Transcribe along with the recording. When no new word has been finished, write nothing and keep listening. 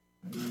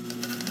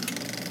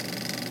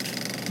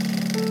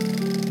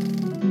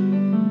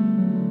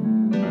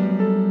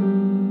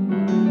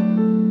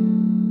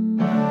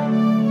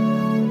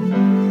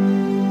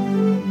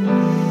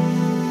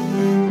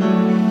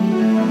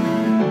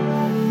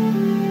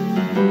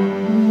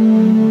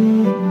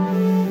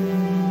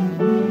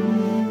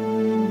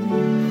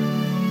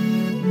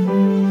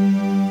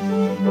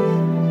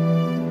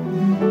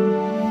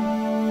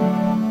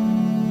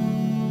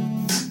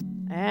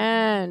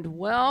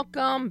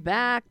Welcome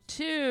back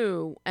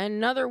to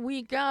another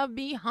week of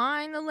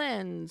Behind the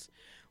Lens,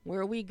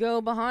 where we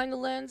go behind the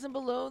lens and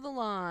below the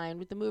line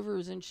with the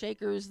movers and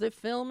shakers, the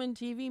film and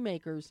TV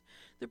makers,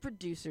 the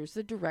producers,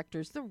 the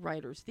directors, the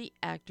writers, the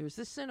actors,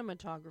 the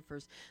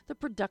cinematographers, the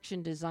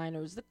production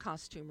designers, the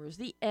costumers,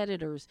 the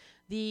editors,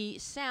 the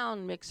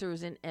sound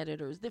mixers and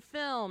editors, the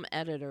film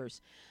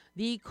editors,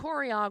 the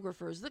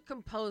choreographers, the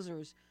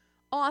composers,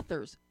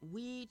 authors.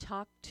 We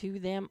talk to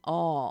them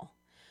all.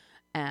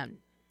 And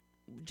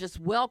just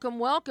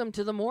welcome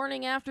to the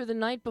morning after the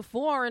night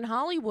before in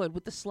Hollywood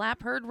with the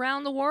slap heard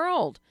round the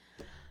world.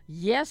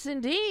 Yes,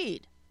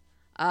 indeed.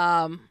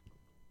 A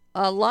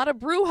lot of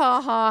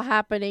brouhaha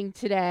happening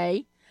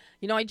today.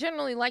 You know, I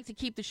generally like to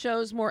keep the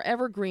shows more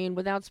evergreen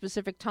without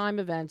specific time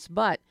events,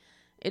 but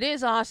it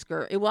is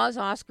Oscar. It was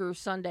Oscar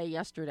Sunday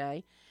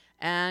yesterday,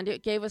 and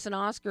it gave us an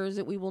Oscars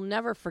that we will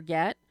never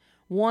forget.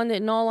 One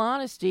that, in all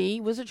honesty,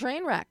 was a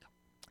train wreck.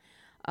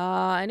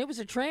 And it was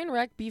a train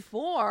wreck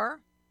before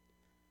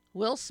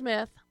Will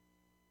Smith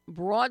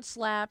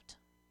broad-slapped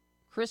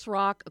Chris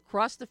Rock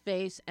across the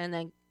face and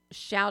then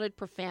shouted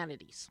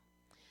profanities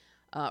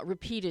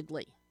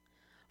repeatedly.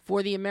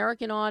 For the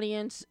American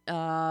audience,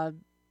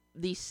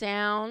 the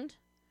sound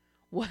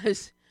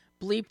was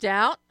bleeped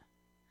out.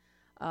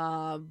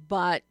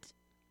 But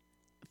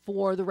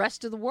for the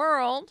rest of the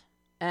world,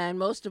 and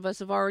most of us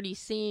have already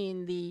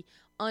seen the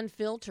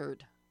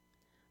unfiltered,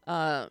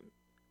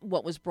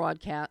 what was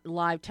broadcast,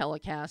 live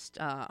telecast,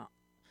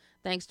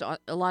 thanks to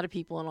a lot of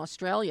people in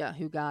Australia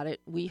who got it.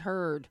 We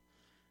heard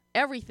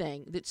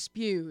everything that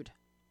spewed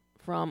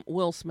from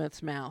Will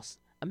Smith's mouth.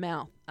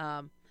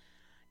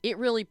 It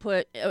really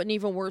put an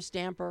even worse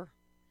damper,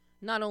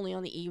 not only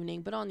on the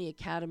evening, but on the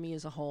Academy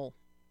as a whole.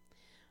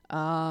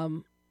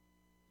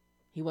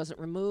 He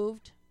wasn't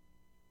removed.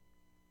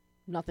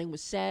 Nothing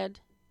was said.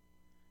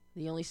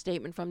 The only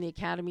statement from the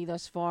Academy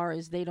thus far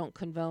is they don't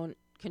condone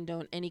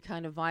any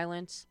kind of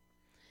violence.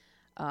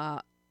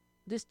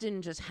 This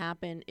didn't just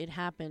happen. It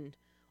happened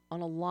on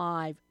a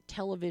live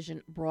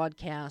television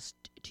broadcast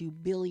to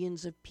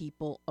billions of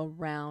people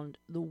around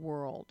the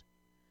world.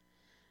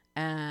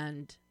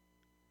 And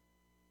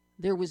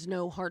there was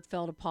no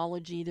heartfelt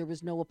apology. There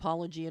was no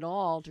apology at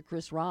all to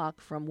Chris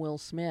Rock from Will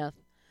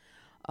Smith,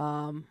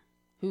 who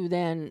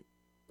then,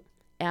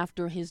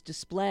 after his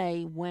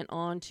display, went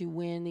on to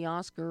win the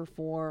Oscar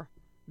for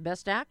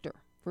Best Actor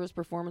for his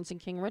performance in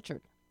King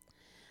Richard.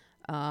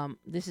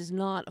 This is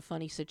not a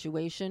funny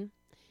situation.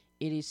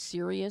 It is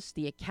serious.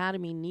 The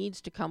Academy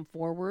needs to come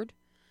forward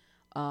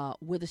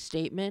with a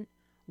statement.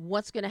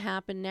 What's going to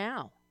happen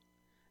now?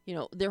 You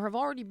know, there have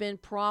already been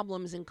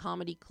problems in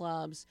comedy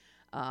clubs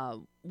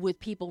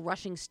with people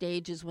rushing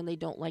stages when they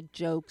don't like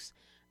jokes.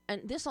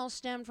 And this all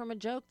stemmed from a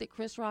joke that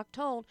Chris Rock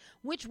told,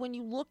 which when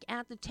you look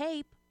at the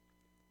tape,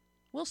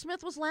 Will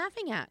Smith was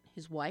laughing at.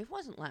 His wife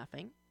wasn't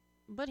laughing,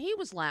 but he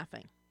was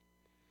laughing.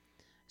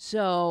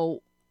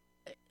 So,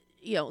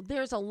 you know,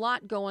 there's a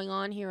lot going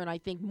on here, and I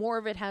think more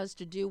of it has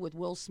to do with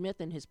Will Smith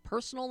and his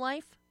personal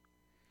life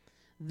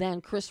than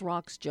Chris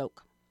Rock's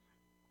joke.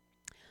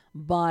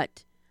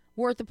 But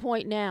we're at the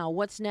point now,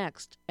 what's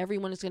next?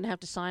 Everyone is going to have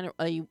to sign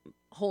a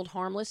hold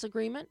harmless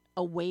agreement,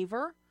 a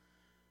waiver,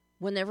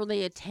 whenever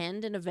they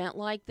attend an event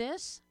like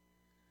this.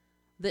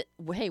 That,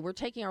 hey, we're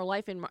taking our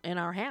life in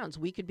our hands.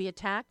 We could be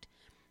attacked.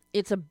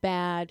 It's a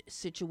bad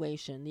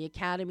situation. The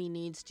Academy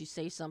needs to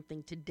say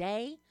something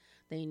today.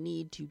 They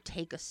need to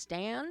take a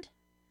stand.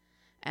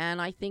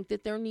 And I think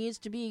that there needs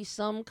to be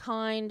some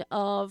kind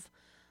of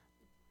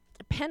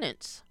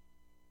penance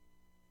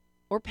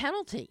or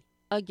penalty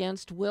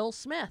against Will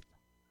Smith.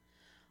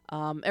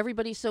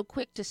 Everybody's so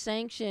quick to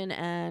sanction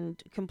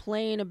and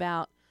complain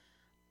about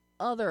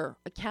other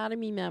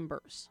Academy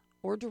members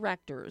or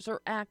directors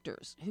or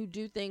actors who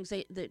do things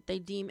that they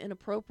deem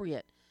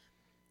inappropriate.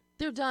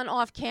 They're done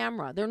off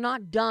camera. They're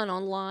not done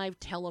on live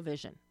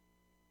television.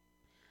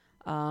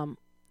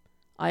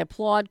 I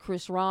applaud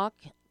Chris Rock,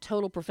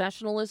 total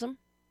professionalism,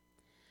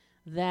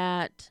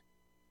 that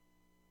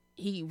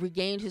he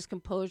regained his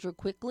composure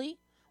quickly,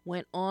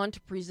 went on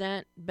to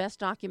present Best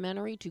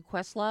Documentary to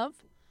Questlove,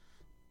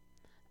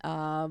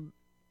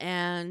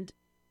 and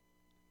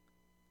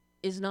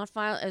is not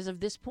as of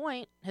this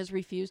point, has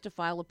refused to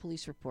file a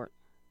police report.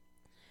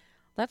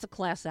 That's a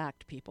class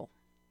act, people.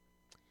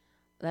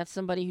 That's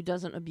somebody who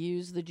doesn't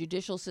abuse the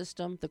judicial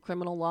system, the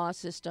criminal law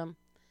system,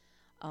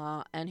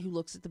 and who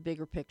looks at the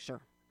bigger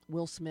picture.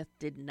 Will Smith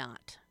did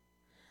not.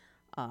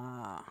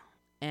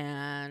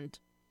 And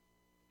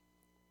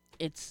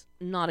it's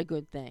not a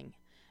good thing.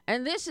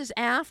 And this is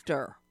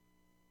after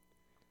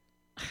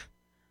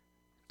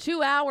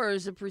 2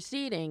 hours of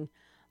proceeding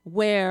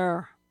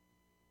where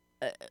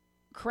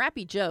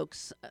crappy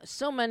jokes.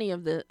 So many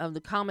of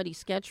the comedy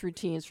sketch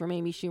routines from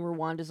Amy Schumer,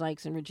 Wanda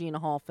Sykes, and Regina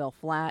Hall fell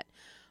flat.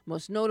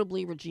 Most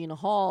notably, Regina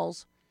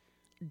Hall's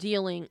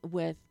dealing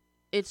with,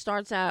 it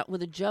starts out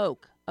with a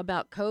joke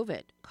about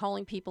COVID,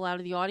 calling people out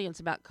of the audience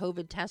about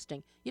COVID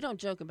testing. You don't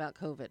joke about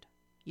COVID.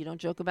 You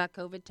don't joke about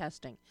COVID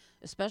testing,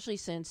 especially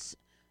since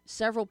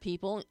several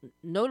people,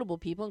 notable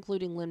people,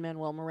 including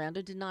Lin-Manuel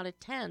Miranda, did not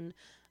attend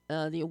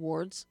the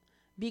awards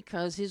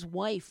because his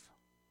wife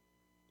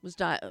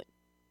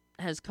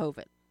has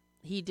COVID.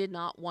 He did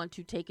not want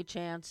to take a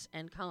chance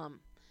and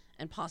come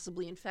and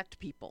possibly infect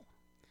people.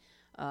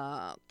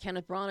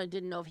 Kenneth Branagh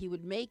didn't know if he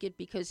would make it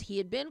because he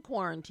had been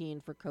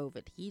quarantined for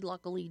COVID. He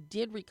luckily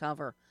did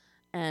recover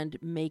and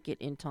make it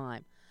in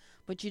time.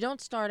 But you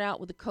don't start out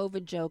with a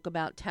COVID joke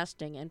about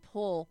testing and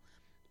pull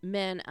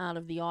men out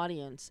of the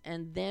audience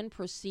and then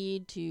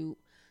proceed to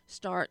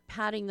start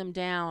patting them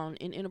down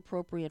in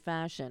inappropriate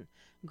fashion,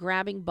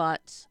 grabbing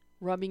butts,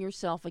 rubbing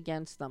yourself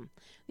against them.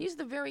 These are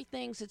the very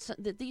things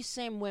that these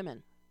same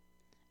women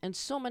and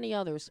so many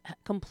others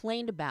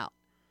complained about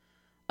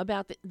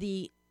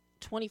the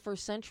 21st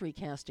century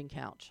casting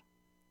couch,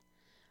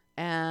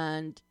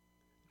 and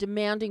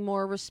demanding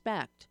more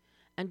respect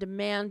and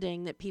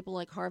demanding that people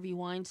like Harvey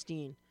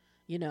Weinstein,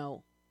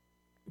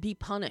 be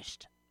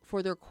punished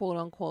for their quote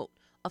unquote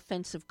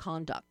offensive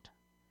conduct.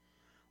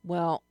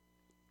 Well,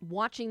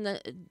 watching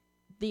the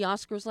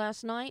Oscars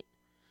last night,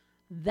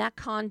 that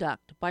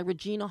conduct by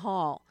Regina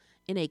Hall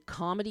in a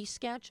comedy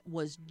sketch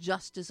was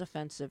just as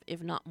offensive,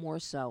 if not more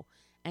so,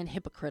 and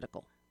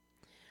hypocritical.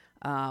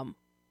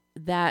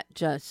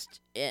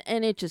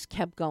 It just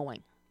kept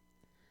going.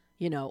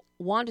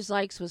 Wanda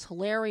Sykes was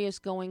hilarious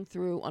going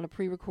through on a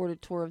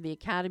pre-recorded tour of the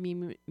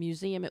Academy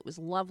Museum. It was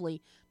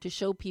lovely to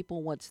show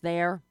people what's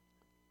there.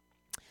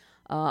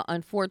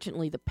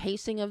 Unfortunately, the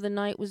pacing of the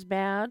night was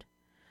bad.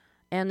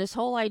 And this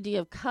whole idea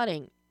of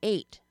cutting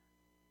eight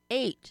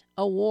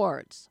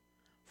awards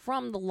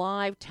from the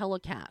live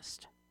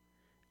telecast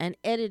and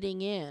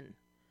editing in,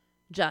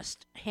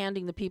 just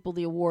handing the people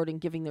the award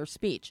and giving their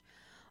speech,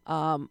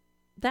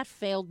 that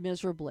failed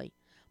miserably.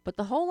 But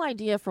the whole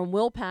idea from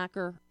Will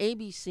Packer,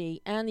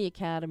 ABC, and the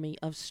Academy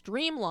of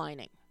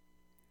streamlining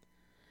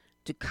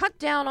to cut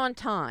down on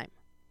time,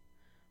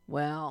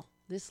 well,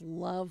 this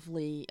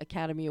lovely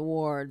Academy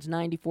Awards,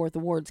 94th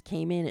Awards,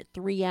 came in at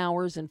 3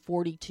 hours and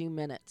 42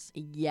 minutes.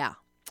 Yeah,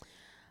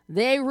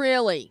 they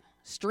really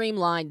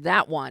streamlined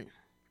that one.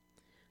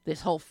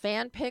 This whole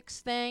fan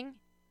picks thing.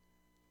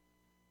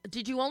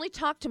 Did you only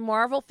talk to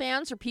Marvel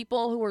fans or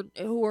people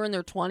who are in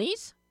their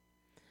 20s?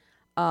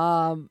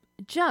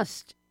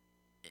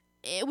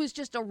 It was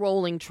just a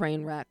rolling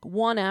train wreck,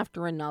 one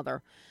after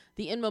another.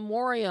 The In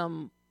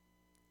Memoriam,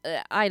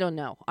 I don't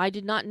know. I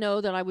did not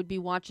know that I would be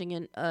watching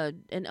an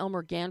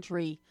Elmer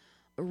Gantry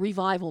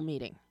revival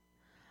meeting.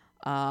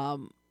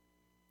 And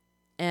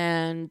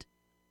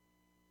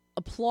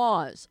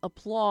applause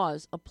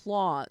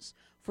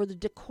for the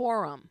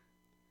decorum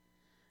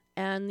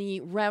and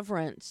the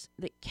reverence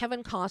that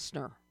Kevin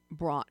Costner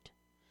brought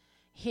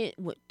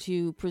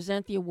to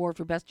present the award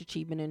for Best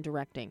Achievement in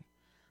Directing.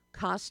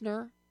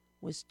 Costner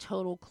was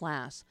total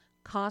class.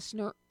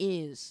 Costner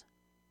is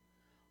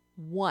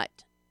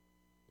what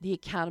the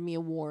Academy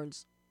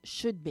Awards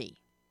should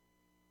be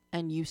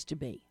and used to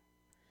be.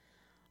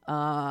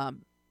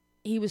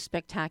 He was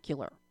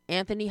spectacular.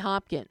 Anthony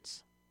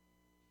Hopkins,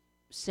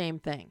 same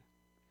thing.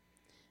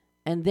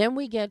 And then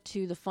we get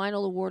to the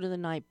final award of the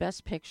night,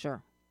 Best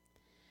Picture.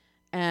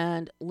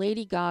 And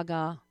Lady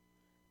Gaga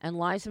and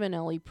Liza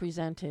Minnelli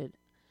presented.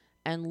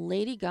 And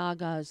Lady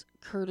Gaga's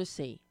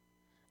courtesy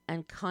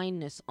and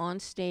kindness on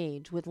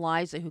stage with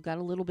Liza, who got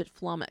a little bit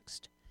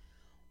flummoxed,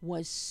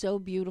 was so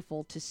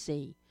beautiful to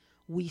see.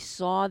 We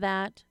saw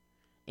that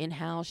in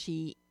how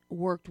she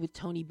worked with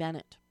Tony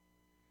Bennett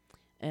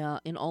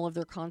in all of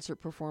their concert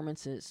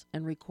performances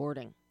and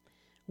recording.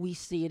 We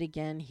see it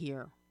again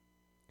here.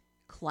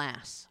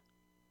 Class.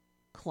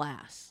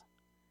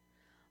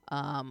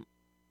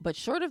 But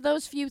short of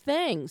those few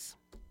things,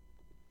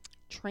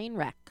 train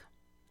wreck.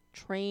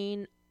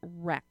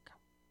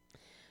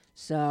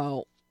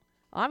 So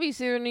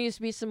obviously there needs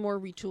to be some more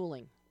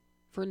retooling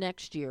for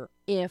next year,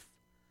 if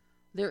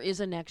there is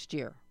a next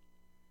year.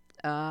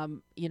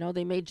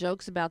 They made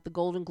jokes about the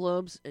Golden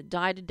Globes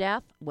died a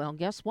death. Well,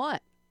 guess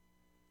what?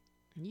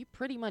 You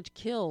pretty much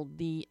killed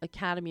the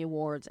Academy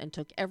Awards and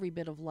took every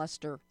bit of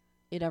luster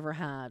it ever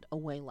had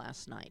away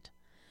last night.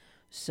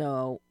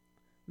 So,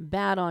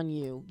 bad on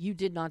you. You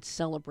did not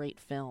celebrate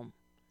film.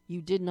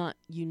 You did not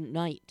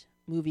unite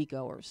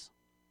moviegoers.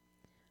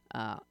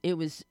 It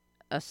was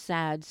a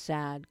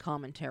sad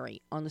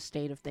commentary on the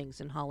state of things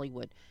in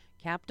Hollywood,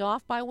 capped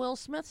off by Will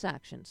Smith's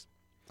actions.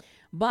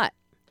 But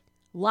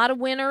a lot of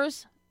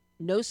winners,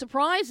 no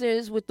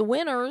surprises with the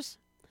winners.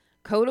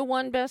 Coda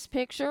won Best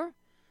Picture.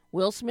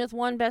 Will Smith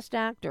won Best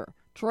Actor.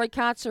 Troy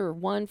Kotsur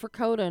won for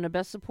Coda in a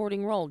Best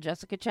Supporting Role.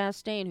 Jessica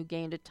Chastain, who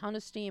gained a ton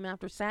of steam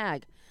after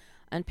SAG,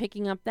 and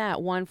picking up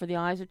that, won for The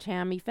Eyes of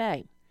Tammy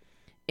Faye.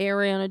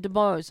 Ariana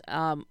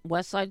DeBose,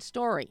 West Side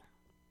Story.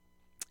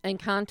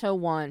 Encanto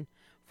won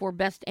for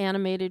Best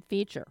Animated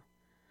Feature.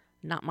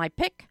 Not my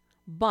pick,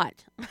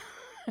 but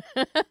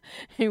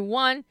he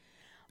won.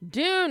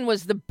 Dune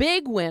was the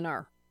big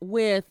winner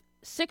with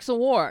 6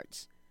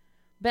 awards.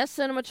 Best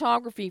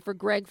Cinematography for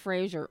Greg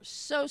Fraser.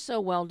 So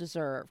well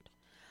deserved.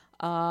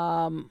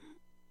 Best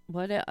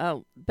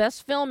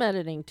Film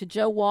Editing to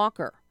Joe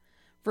Walker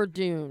for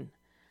Dune.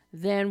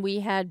 Then we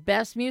had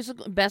Best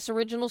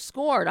Original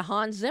Score to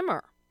Hans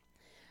Zimmer.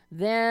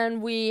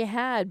 Then we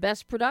had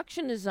Best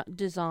Production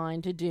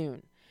Design to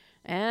Dune.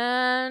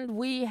 And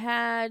we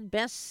had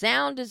Best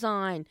Sound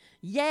Design.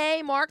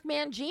 Yay, Mark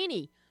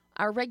Mangini.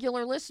 Our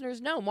regular listeners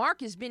know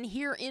Mark has been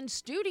here in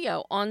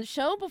studio on the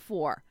show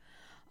before.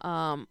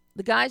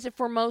 The guys at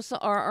Formosa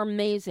are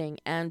amazing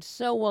and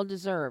so well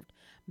deserved.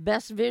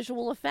 Best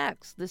Visual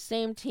Effects, the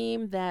same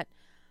team that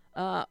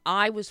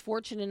I was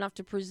fortunate enough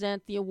to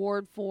present the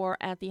award for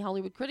at the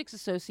Hollywood Critics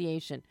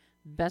Association.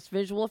 Best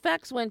Visual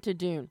Effects went to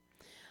Dune.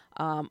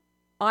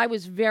 I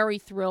was very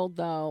thrilled,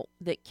 though,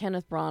 that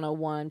Kenneth Branagh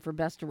won for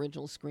Best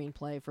Original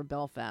Screenplay for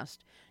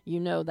Belfast. You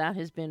know that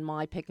has been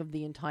my pick of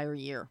the entire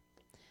year.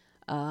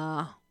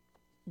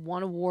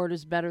 One award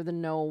is better than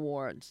no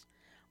awards.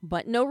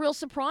 But no real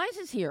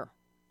surprises here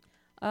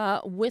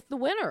with the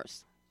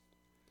winners.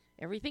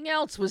 Everything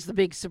else was the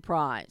big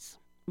surprise.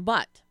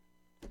 But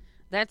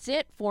that's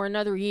it for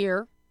another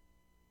year,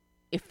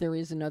 if there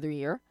is another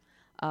year.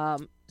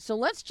 So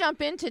let's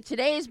jump into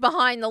today's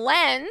Behind the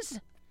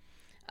Lens.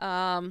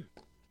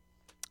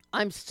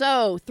 I'm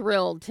so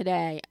thrilled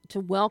today to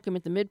welcome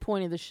at the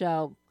midpoint of the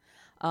show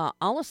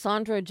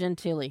Alessandro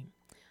Gentili,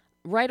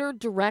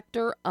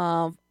 writer-director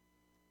of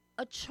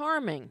a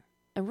charming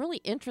and really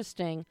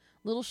interesting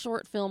little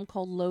short film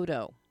called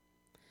Lodo.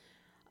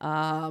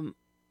 I'm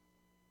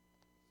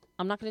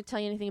not going to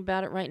tell you anything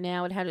about it right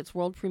now. It had its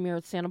world premiere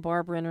at Santa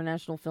Barbara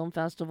International Film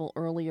Festival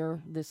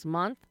earlier this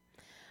month.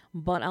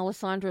 But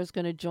Alessandro is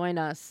going to join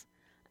us,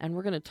 and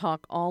we're going to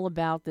talk all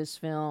about this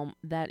film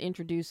that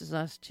introduces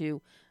us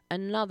to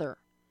another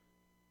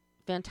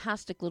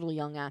fantastic little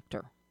young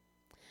actor.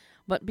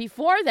 But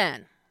before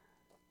then,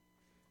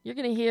 you're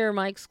going to hear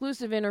my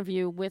exclusive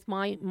interview with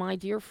my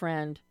dear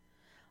friend,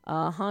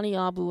 Hani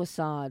Abu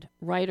Assad,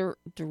 writer,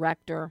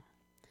 director.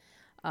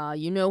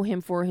 You know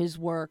him for his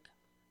work,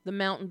 The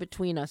Mountain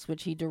Between Us,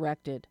 which he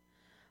directed,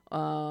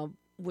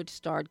 which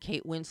starred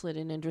Kate Winslet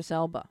and Idris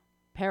Elba,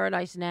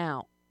 Paradise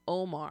Now,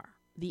 Omar,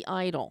 The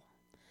Idol.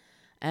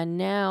 And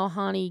now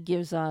Hani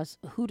gives us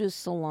Huda's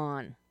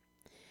Salon.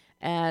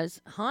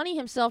 As Hani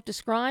himself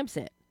describes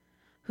it,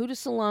 Huda's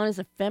Salon is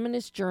a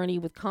feminist journey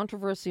with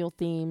controversial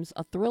themes,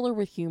 a thriller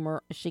with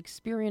humor, a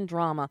Shakespearean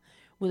drama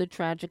with a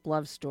tragic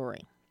love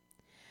story.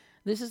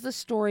 This is the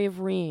story of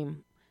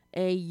Reem,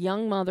 a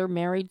young mother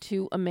married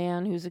to a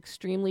man who's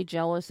extremely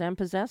jealous and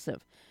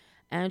possessive.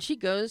 And she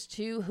goes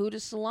to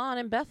Huda's Salon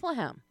in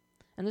Bethlehem.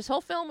 And this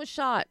whole film was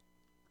shot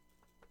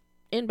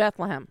in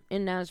Bethlehem,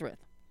 in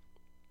Nazareth.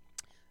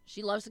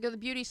 She loves to go to the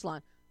beauty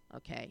salon.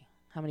 Okay,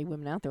 how many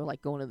women out there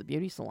like going to the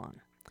beauty salon?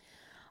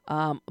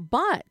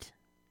 But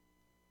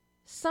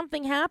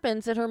something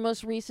happens at her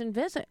most recent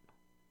visit.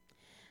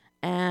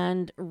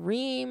 And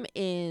Reem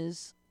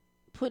is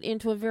put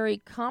into a very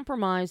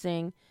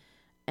compromising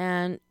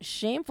and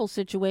shameful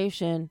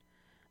situation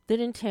that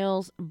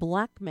entails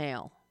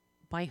blackmail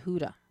by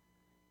Huda.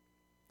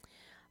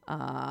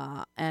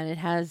 And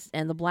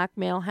the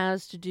blackmail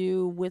has to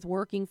do with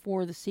working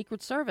for the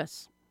Secret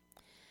Service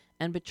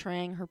and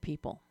betraying her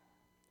people.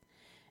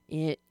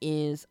 It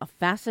is a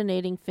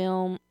fascinating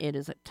film. It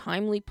is a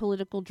timely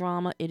political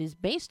drama. It is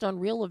based on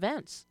real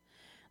events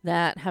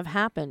that have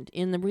happened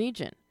in the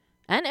region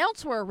and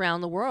elsewhere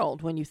around the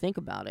world when you think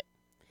about it.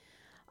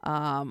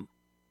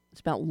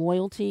 It's about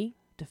loyalty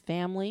to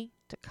family,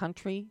 to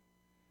country,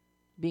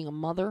 being a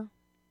mother,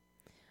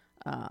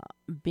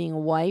 being a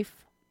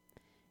wife.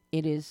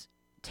 It is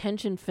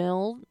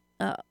tension-filled.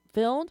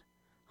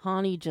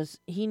 Hani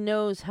he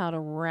knows how to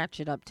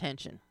ratchet up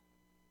tension.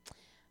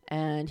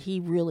 And he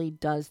really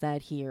does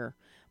that here.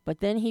 But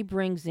then he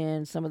brings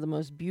in some of the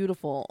most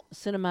beautiful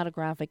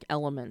cinematographic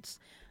elements,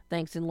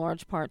 thanks in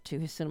large part to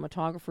his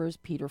cinematographers,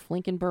 Peter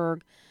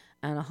Flinkenberg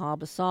and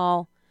Ahab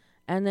Assal,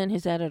 and then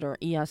his editor,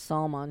 Iyas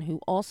Salman, who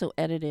also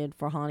edited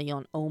for Hani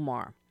on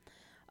Omar.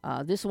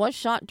 This was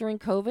shot during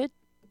COVID.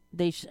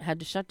 They had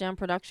to shut down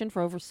production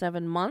for over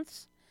 7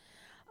 months.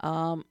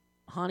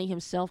 Hani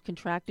himself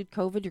contracted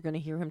COVID. You're going to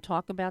hear him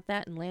talk about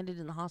that, and landed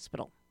in the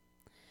hospital.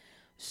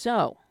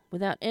 So,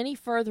 without any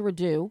further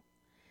ado,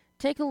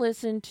 take a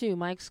listen to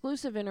my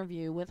exclusive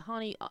interview with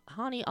Hani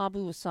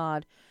Abu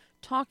Assad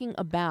talking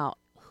about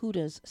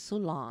Huda's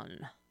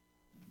Salon.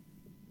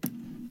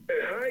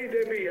 Hi,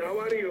 Debbie. How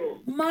are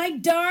you? My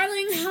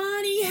darling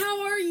Hani,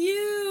 how are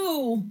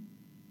you?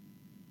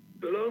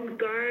 Long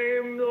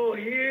time no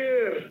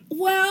hear.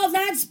 Well,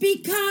 that's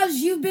because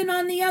you've been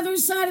on the other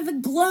side of the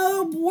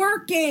globe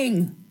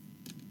working.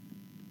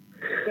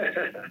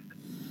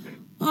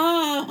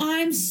 Oh,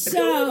 I'm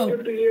so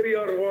Good to hear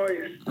your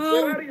voice.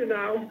 Where are you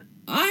now?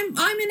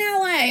 I'm in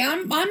LA.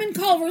 I'm in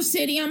Culver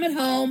City. I'm at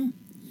home.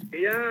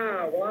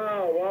 Yeah,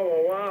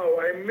 wow.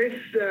 I miss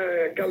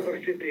Culver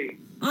City.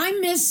 I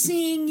miss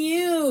seeing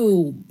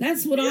you.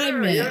 That's what I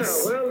miss. Yeah,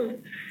 well,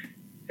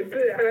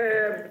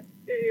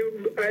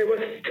 I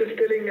was just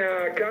telling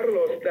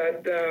Carlos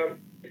that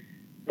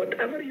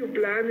whatever you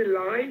plan in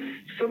life,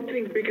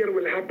 something bigger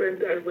will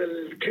happen and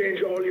will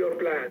change all your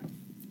plans.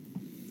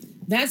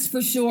 That's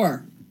for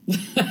sure.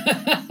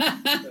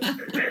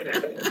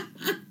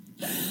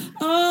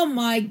 Oh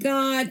my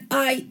God.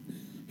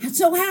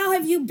 So how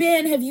have you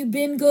been? Have you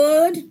been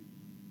good?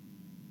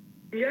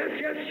 Yes.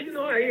 You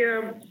know,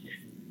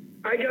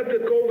 I got the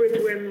COVID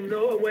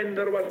when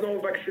there was no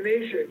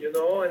vaccination. You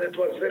know, and it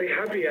was very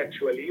heavy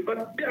actually. But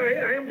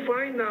I am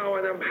fine now,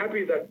 and I'm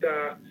happy that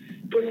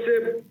it was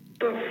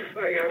tough,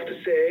 I have to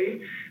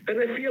say. And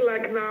I feel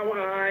like now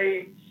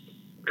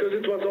because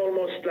it was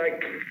almost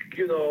like,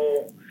 you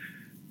know,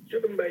 you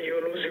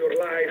lose your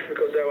life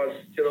because I was,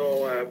 you know,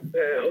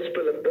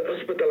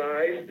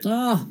 hospitalized.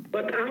 Oh.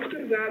 But after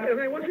that, and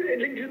I wasn't,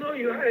 you know,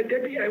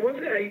 Debbie, I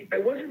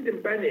wasn't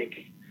in panic.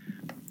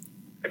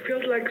 I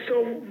felt like, so,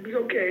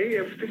 okay,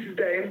 if this is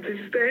the end, this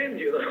is the end,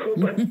 you know.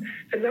 But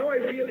and now I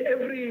feel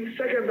every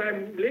second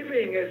I'm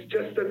living is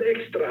just an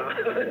extra.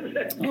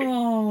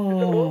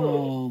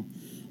 Oh.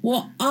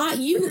 Well, I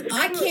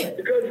can't.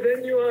 Because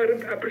then you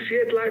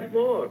appreciate life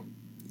more.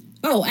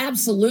 Oh,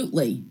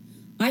 absolutely.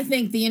 I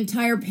think the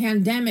entire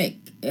pandemic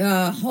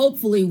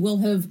hopefully will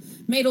have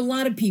made a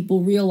lot of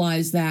people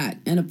realize that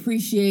and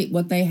appreciate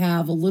what they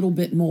have a little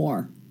bit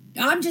more.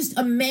 I'm just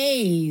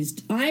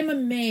amazed. I'm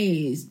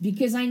amazed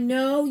because I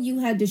know you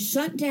had to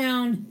shut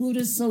down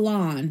Huda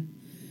Salon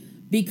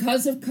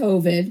because of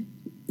COVID.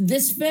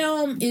 This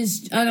film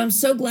is, and I'm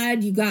so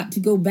glad you got to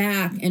go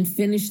back and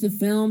finish the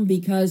film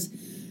because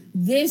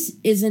this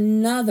is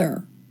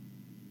another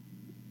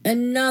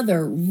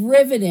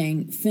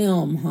riveting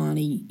film,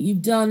 honey.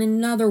 You've done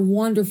another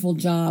wonderful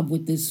job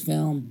with this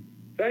film.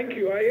 Thank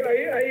you. I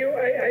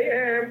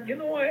am. You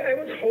know, I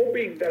was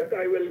hoping that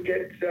I will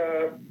get.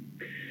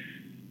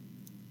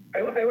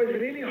 I was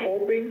really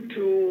hoping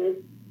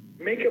to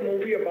make a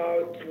movie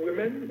about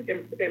women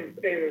in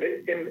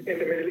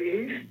the Middle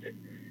East,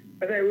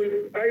 and I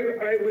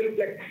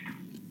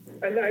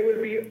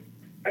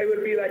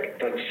will be like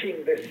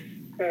touching this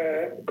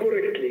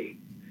correctly,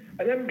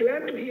 and I'm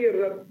glad to hear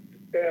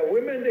that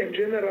women in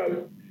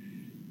general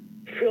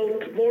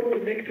felt more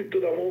connected to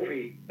the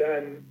movie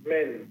than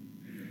men.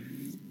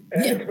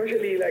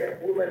 Especially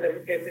like women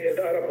in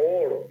the Arab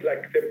world,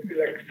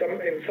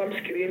 in some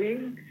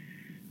screening,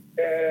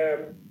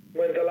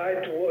 when the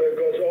light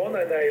goes on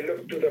and I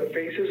look to the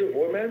faces of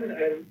women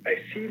and I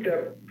see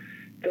the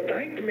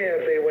nightmare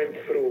they went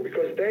through,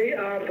 because they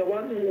are the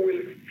one who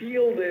will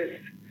feel this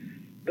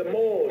the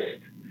most.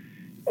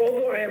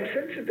 Although I am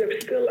sensitive,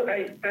 still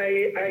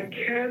I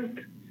can't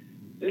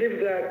live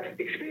that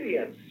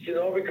experience, you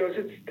know, because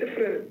it's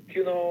different,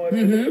 you know, it's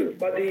a different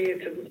body,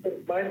 it's a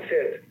different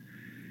mindset.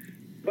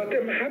 But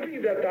I'm happy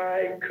that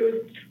I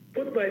could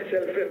put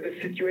myself in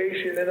this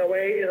situation in a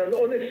way, in an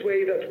honest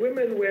way, that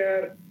women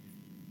were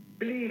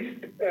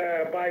pleased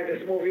by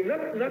this movie.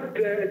 Not let's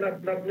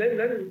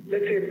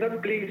say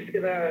not pleased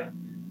in a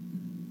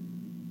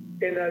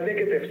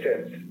negative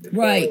sense,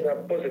 right? In a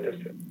positive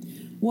sense.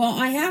 Well,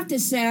 I have to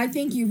say, I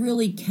think you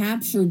really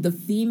captured the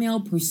female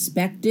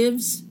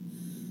perspectives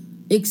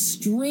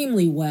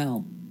extremely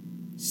well.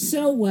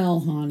 So well,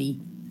 honey.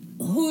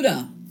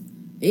 Huda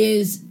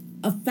is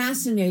a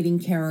fascinating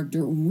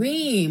character.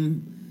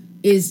 Reem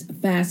is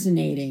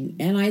fascinating.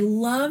 And I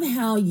love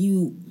how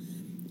you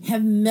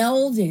have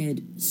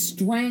melded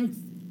strength,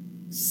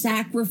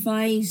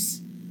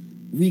 sacrifice,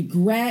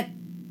 regret,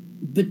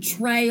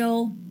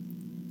 betrayal,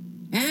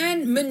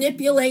 and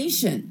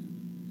manipulation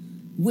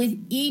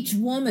with each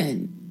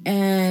woman.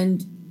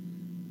 And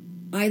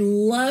I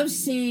love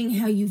seeing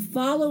how you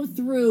follow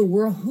through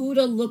where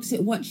Huda looks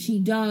at what she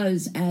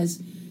does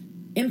as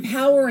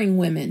empowering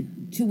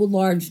women to a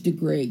large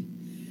degree.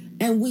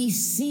 And we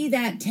see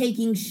that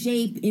taking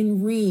shape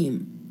in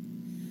Reem.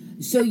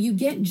 So you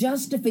get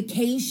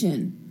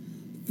justification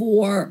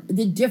for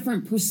the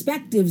different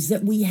perspectives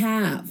that we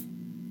have.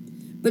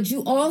 But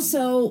you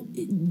also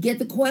get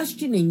the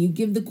questioning. You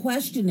give the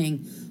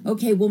questioning.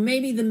 Okay, well,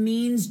 maybe the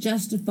means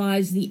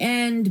justifies the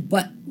end,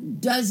 but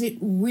does it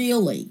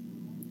really?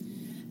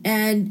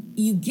 And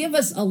you give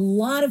us a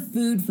lot of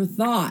food for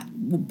thought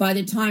by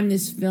the time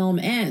this film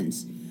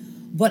ends.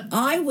 But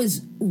I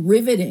was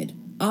riveted.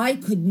 I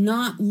could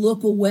not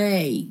look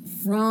away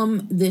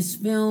from this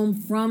film,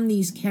 from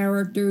these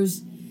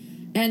characters,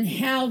 and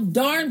how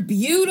darn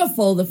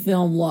beautiful the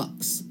film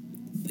looks.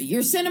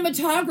 Your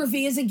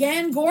cinematography is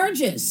again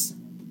gorgeous.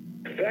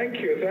 Thank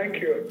you.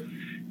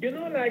 You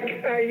know, like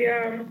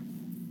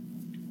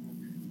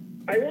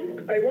I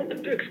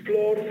wanted to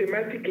explore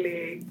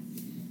thematically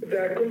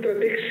the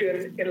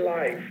contradiction in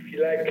life,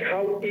 like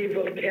how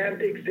evil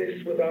can't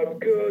exist without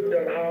good,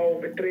 and how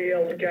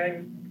betrayal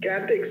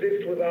can't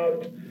exist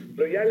without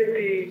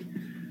loyalty.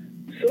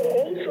 So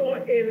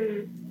also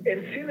in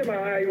cinema,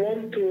 I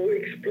want to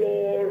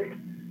explore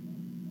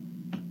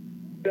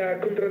the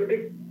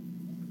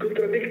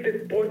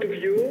contradicted point of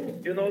view,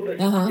 you know, the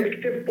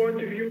subjective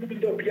point of view,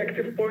 the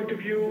objective point of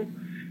view.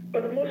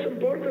 But most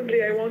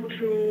importantly, I want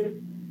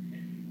to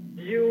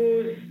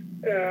use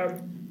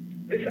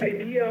this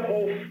idea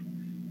of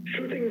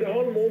shooting the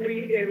whole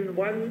movie in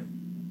one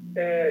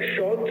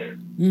shot,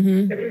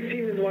 every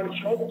scene in one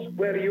shot,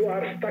 where you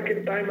are stuck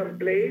in time and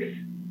place.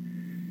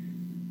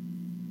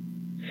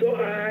 So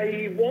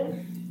I want,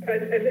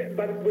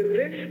 but with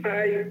this,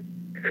 I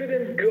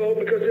couldn't go,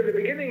 because in the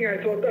beginning I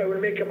thought I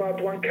will make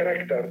about one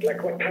character,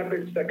 like what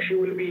happens, like she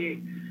will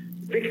be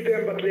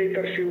victim, but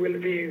later she will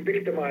be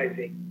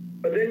victimizing.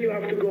 But then you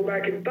have to go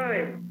back in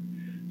time.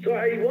 So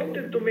I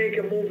wanted to make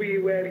a movie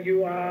where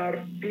you are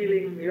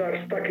feeling you are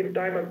stuck in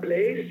time and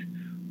place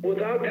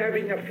without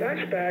having a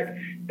flashback.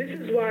 This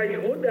is why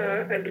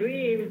Huda and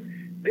Reem,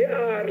 they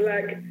are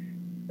like,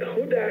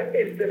 Huda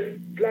is the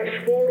flash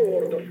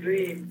forward of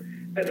Reem,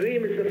 and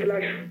Reem is the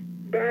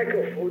flashback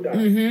of Huda.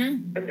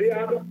 And they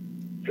are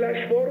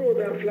flash forward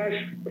and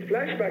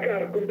flashback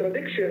are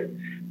contradiction.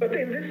 But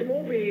in this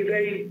movie,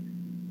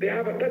 they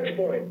have a touch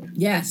point.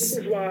 Yes. This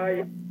is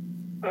why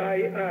I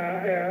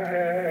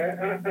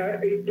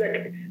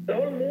like the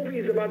whole movie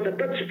is about the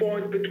touch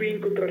point between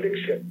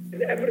contradiction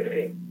in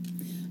everything.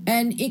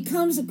 And it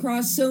comes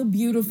across so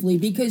beautifully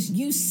because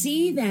you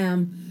see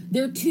them,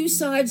 they're two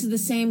sides of the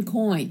same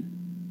coin.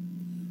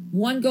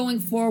 One going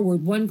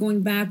forward, one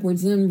going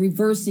backwards, and then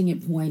reversing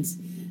at points.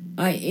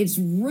 It's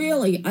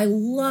really, I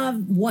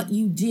love what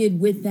you did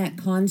with that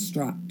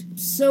construct.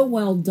 So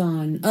well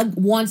done.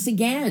 Once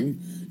again,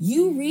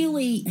 you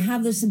really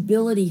have this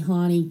ability,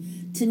 Hani,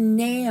 to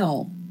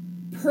nail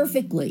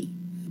perfectly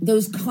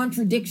those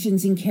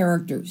contradictions in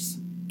characters.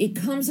 It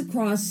comes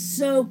across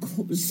so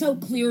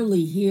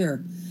clearly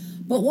here.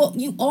 But what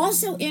you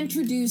also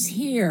introduce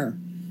here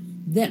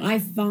that I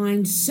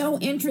find so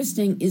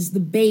interesting is the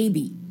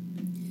baby.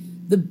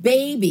 The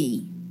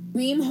baby,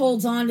 Reem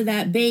holds on to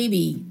that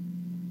baby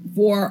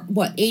for,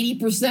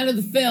 80% of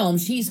the film.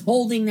 She's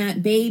holding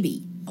that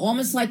baby,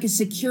 almost like a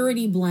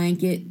security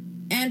blanket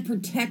and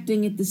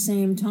protecting at the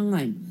same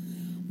time.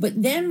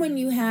 But then when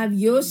you have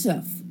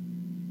Yusuf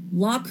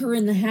lock her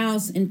in the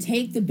house and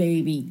take the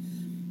baby,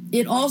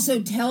 it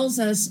also tells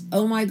us,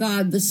 oh my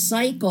God, the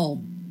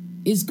cycle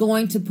is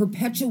going to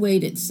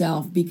perpetuate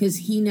itself because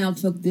he now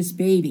took this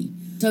baby.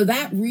 So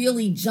that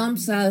really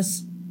jumps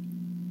us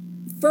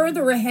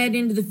further ahead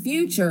into the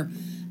future,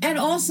 and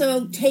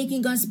also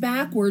taking us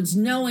backwards,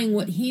 knowing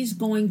what he's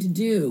going to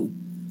do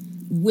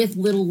with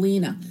little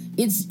Lena.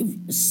 It's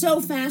so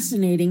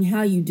fascinating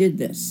how you did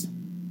this.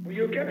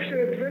 You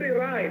captured it very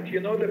right. You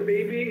know, the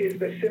baby is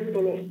the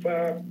symbol of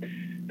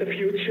the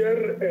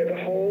future,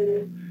 the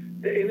whole,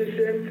 the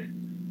innocent.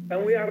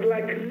 And we are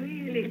like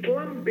really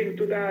clumping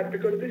to that,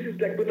 because this is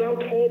like,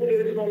 without hope,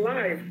 there is no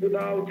life.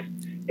 Without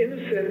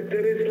innocence,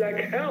 there is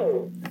like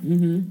hell.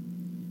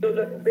 So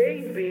the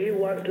baby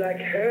was like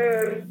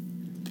her,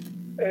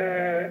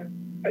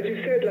 as you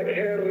said, like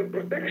her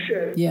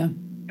protection. Yeah.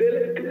 Till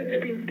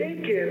it's been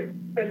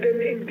taken, and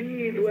then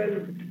indeed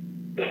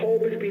when the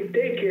hope has been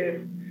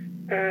taken,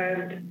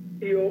 and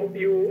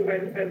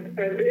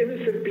and the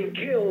innocent being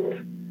killed,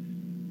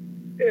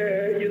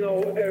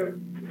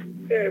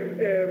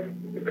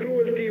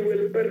 cruelty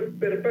will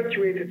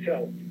perpetuate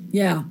itself.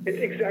 Yeah. It's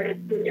exactly,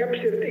 you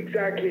captured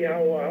exactly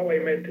how I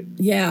meant it.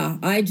 Yeah,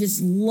 I just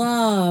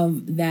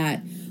love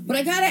that. But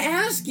I gotta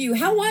ask you,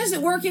 how was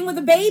it working with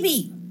a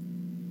baby?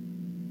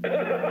 There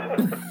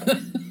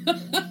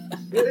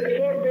is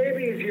 4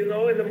 babies, in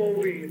the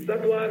movie. It's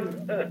not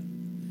one.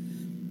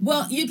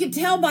 Well, you could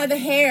tell by the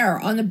hair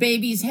on the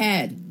baby's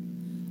head.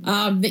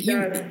 That you.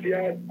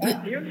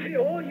 Yes. You see,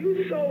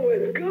 you saw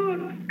it. Good.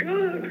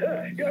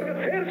 You're the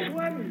first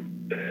one.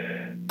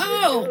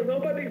 Oh.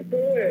 Nobody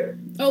saw it.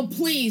 Oh,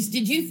 please.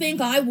 Did you think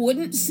I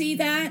wouldn't see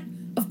that?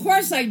 Of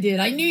course I did.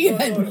 I knew you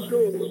had.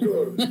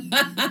 Sure.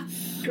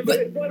 But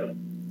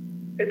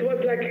it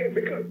was like,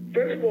 because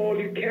first of all,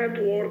 you can't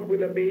work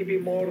with a baby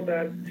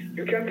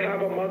you can't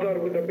have a mother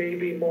with a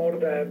baby more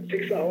than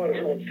 6 hours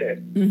on set.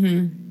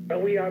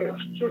 And we are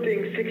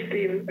shooting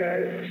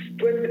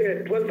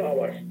 12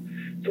 hours.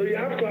 So you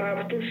have to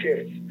have 2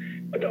 shifts.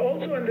 But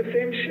also in the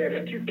same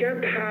shift, you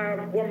can't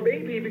have one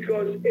baby,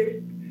 because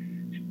if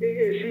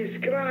she's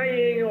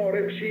crying or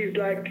if she's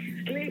like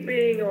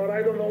sleeping or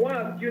I don't know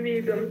what, you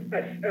need a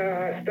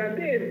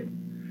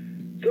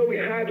stand-in. So we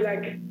had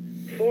like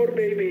 4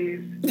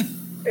 babies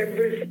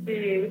every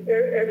scene,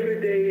 every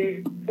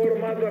day. 4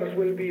 mothers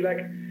will be like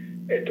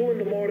 2 in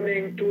the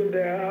morning, 2 in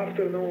the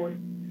afternoon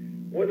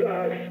with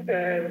us.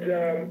 And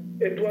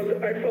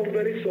I felt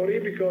very sorry,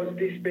 because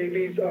these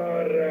babies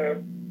are,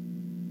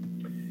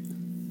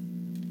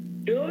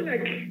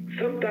 like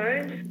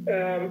sometimes,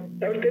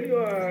 I'll tell you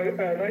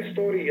a nice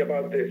story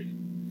about this.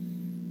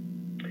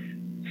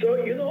 So,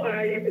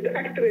 the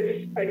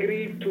actress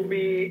agreed to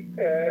be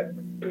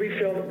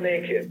filmed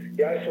naked.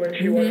 Yes, when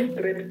she was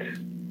stripped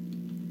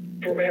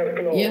from her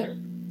clothes. Yeah.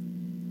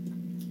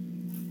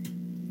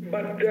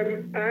 But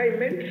I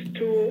meant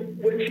to,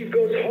 when she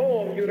goes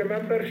home, you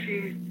remember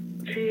she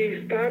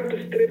started to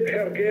strip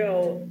her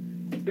girl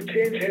to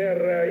change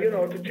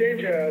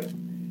her.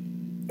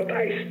 But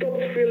I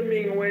stopped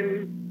filming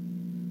when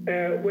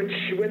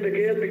the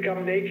girl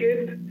become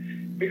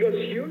naked, because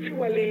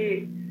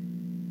usually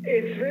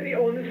it's very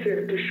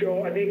innocent to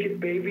show a naked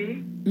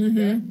baby,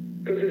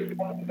 because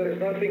there's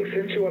nothing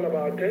sensual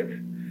about it.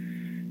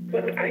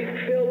 But I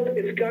felt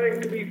it's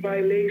going to be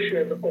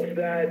violation of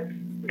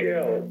that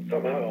girl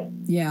somehow.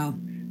 Yeah.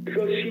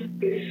 Because she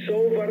is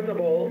so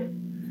vulnerable,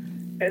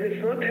 and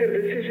it's not her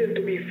decision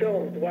to be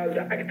filmed, while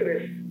the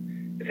actress,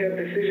 it's her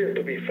decision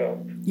to be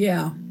filmed.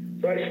 Yeah.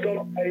 So I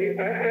stopped.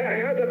 I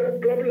had a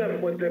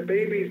problem with the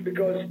babies,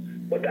 because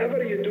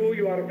whatever you do,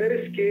 you are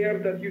very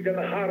scared that you're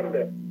going to harm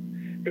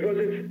them, because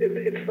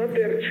it's not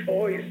their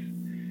choice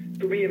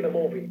to be in the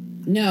movie.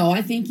 No,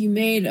 I think you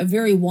made a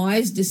very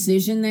wise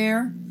decision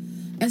there.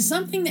 And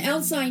something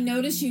else I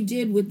noticed you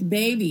did with the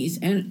babies,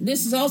 and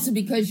this is also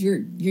because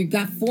you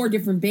got 4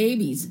 different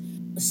babies.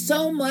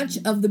 So much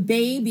of the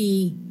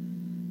baby,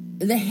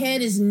 the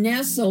head is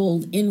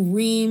nestled in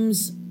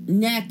Reem's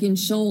neck and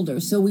shoulder,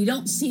 so we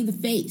don't see the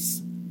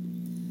face.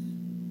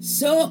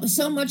 So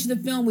much of the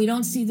film, we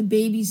don't see the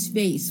baby's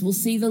face. We'll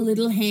see the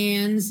little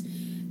hands,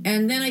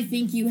 and then I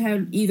think you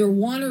had either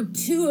 1 or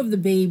 2 of the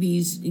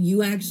babies,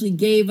 you actually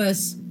gave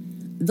us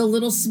the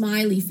little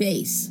smiley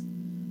face.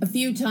 A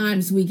few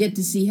times we get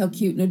to see how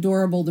cute and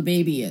adorable the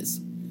baby is.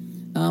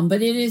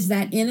 But it is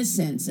that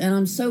innocence, and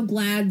I'm so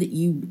glad that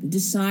you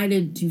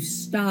decided to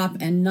stop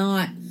and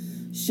not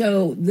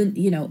show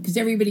because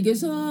everybody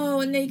goes, oh,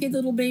 a naked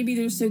little baby,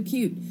 they're so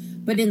cute.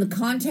 But in the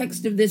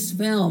context of this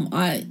film,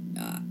 I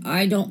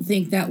don't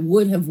think that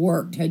would have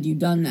worked had you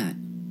done that.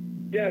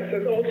 Yes,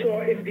 and also,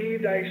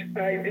 indeed,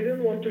 I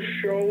didn't want to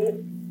show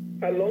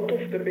a lot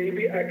of the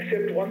baby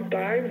except one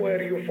time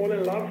where you fall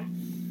in love.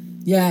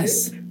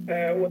 Yes.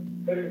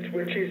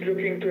 When she's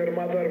looking to her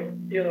mother,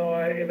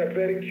 in a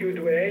very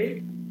cute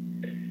way.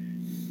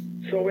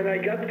 So when I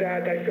got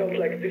that, I felt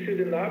like this is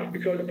enough,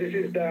 because this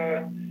is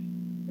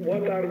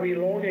what are we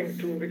longing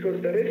to,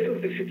 because the rest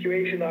of the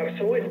situation are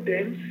so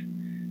intense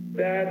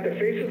that the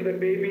face of the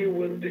baby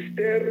will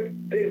disturb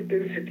the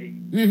intensity.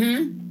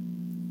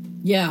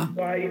 Yeah.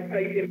 So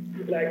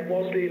I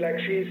mostly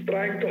she's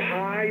trying to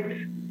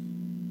hide,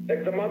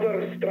 the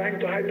mother is trying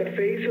to hide the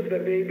face of the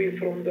baby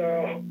from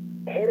the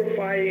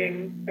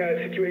horrifying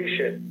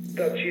situation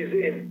that she's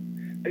in.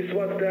 This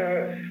was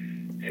the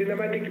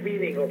cinematic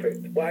meaning of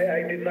it, why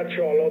I did not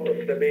show a lot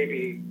of the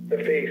baby, the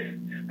face.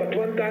 But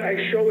one time,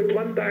 I show it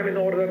one time in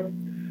order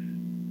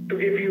to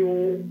give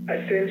you a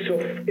sense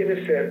of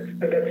innocence,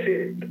 and that's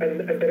it. And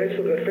the rest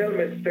of the film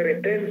is very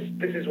intense.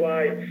 This is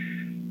why,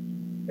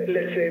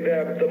 let's say,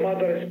 the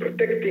mother is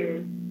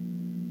protecting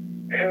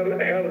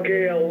her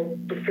girl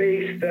to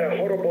face the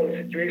horrible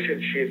situation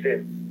she's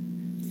in.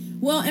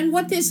 Well, and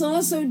what this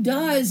also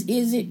does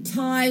is it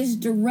ties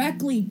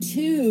directly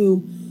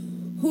to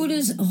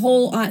Huda's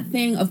whole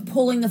thing of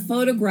pulling the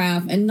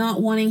photograph and not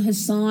wanting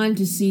Hassan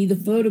to see the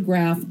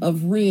photograph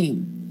of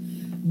Reem.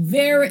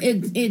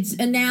 It's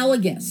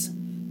analogous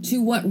to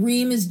what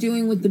Reem is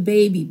doing with the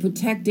baby,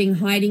 protecting,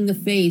 hiding the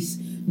face.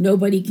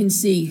 Nobody can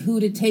see.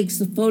 Huda takes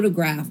the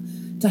photograph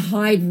to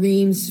hide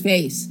Reem's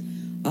face.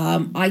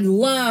 I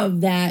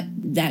love that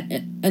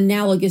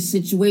analogous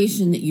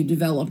situation that you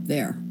developed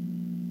there.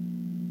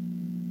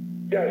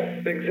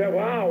 Yes, exactly.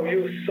 Wow,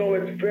 you saw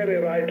it very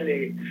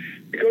rightly.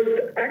 Because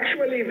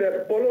actually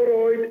the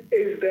Polaroid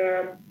is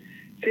the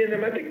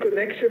cinematic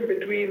connection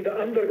between the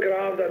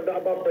underground and the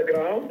above the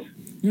ground.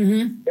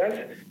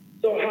 Yes.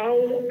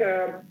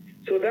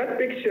 So that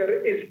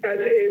picture is as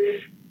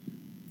if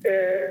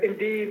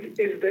indeed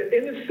is the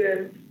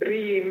innocent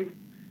Reem,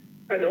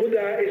 and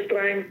Huda is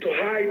trying to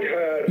hide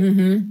her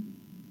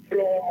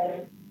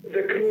from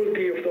the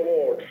cruelty of the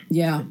war.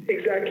 Yeah.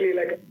 Exactly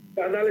like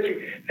the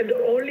analogy. And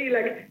only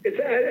it's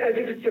as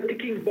if it's a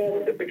ticking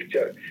bomb, the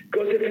picture.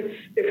 Because if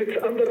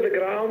it's under the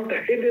ground,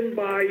 hidden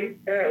by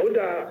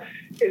Huda,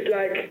 is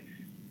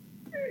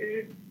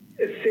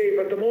it's safe.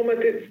 At the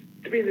moment it's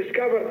being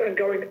discovered and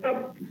going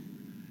up,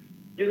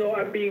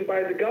 and being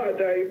by the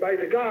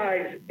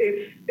guys,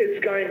 it's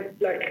going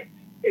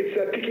it's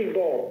a ticking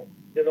bomb.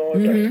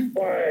 It's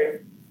why.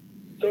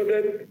 So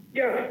that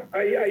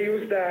I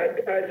use that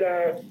as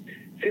a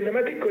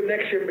cinematic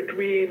connection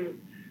between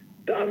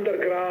the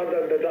underground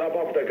and the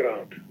above the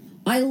ground.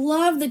 I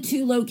love the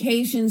 2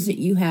 locations that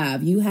you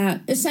have.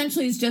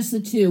 Essentially it's just the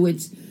 2.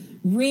 It's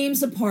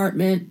Reem's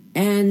apartment,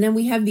 and then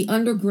we have the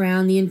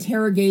underground, the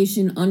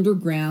interrogation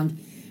underground.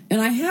 And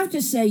I have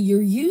to say,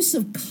 your use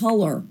of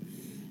color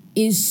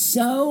is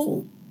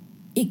so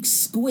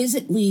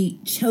exquisitely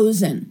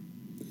chosen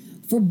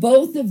for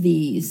both of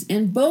these.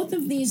 And both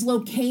of these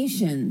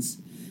locations,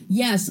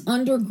 yes,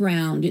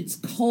 underground, it's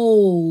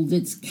cold,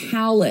 it's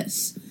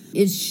callous,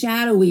 it's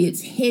shadowy,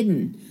 it's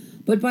hidden.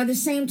 But by the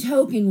same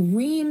token,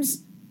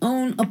 Reem's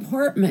own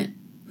apartment,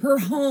 her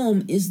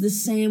home, is the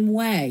same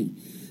way.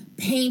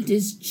 Paint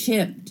is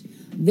chipped.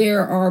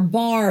 There are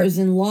bars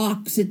and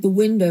locks at the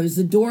windows.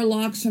 The door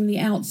locks from the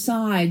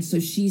outside, so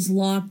she's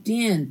locked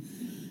in.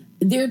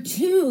 There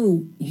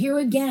too, here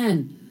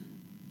again,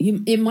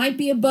 it might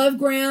be above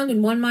ground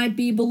and one might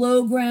be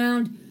below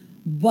ground,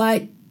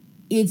 but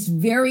it's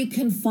very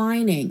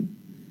confining,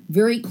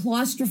 very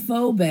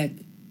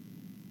claustrophobic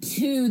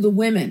to the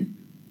women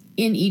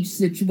in each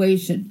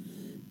situation.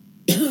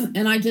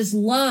 And I just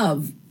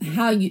love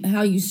how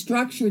you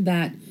structured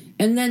that.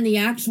 And then the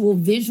actual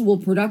visual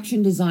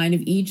production design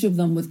of each of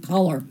them with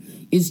color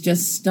is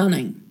just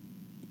stunning.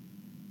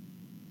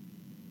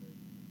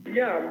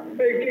 Yeah,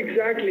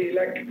 exactly.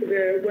 Like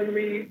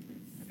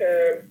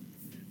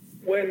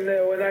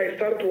when I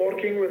started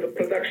working with a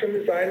production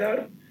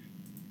designer,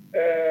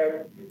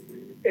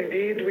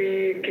 indeed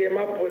we came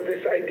up with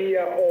this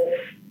idea of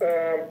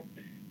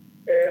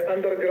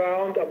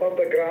underground, above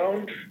the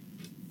ground,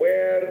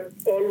 where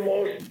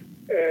almost,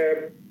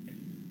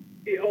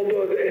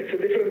 although it's a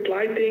different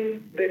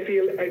lighting, they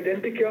feel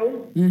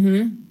identical.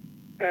 Mm-hmm.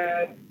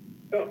 And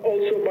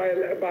also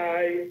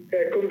by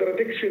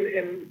contradiction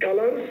in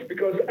colors,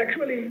 because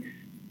actually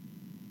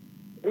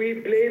we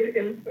played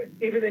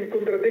even in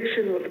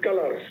contradiction with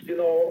colors.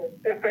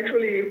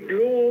 Actually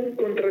blue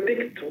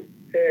contradict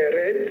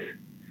red,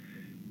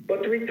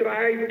 but we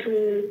try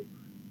to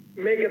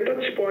make a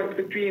touch point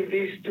between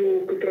these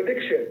two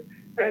contradictions.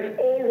 As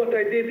all what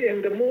I did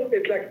in the movie,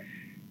 it's like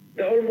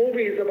the whole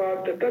movie is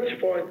about the touch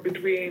point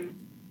between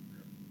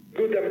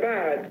good and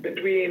bad,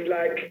 between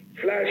like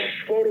flash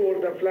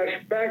forward and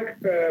flash back,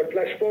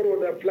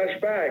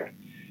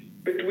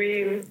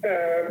 between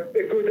a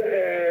good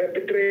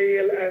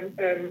betrayal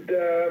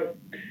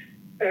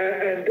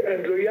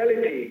and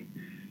reality,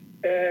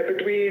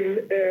 between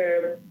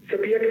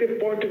subjective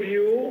point of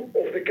view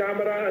of the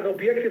camera and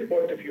objective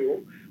point of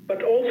view,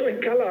 but also in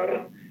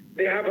color.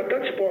 They have a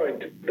touch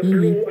point, the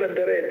blue and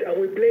the red, and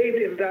we played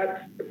in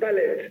that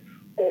palette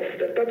of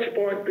the touch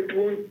point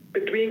between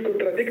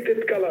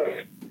contradicted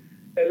colors,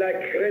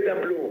 like red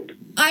and blue.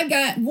 I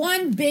got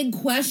one big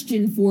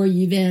question for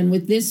you then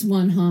with this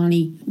one,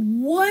 Hani.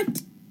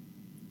 What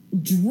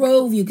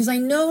drove you? Because I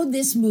know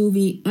this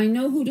movie, I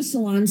know Huda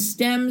Salon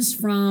stems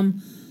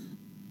from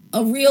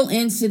a real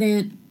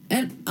incident,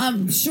 and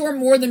I'm sure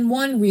more than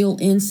one real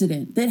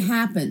incident that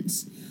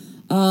happens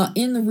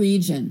in the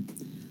region.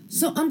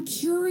 So I'm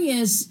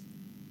curious,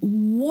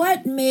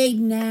 what made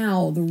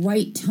now the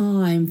right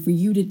time for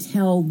you to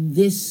tell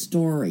this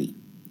story?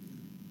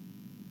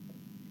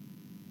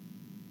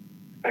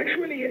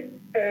 Actually,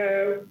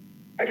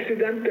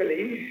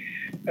 accidentally,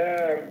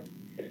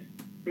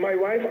 my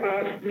wife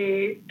asked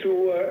me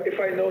to, if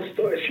I know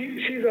stories.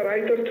 She's a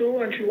writer too,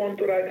 and she wanted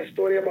to write a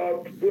story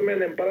about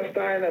women in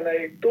Palestine, and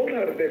I told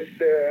her this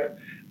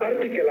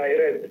article I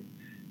read.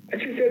 And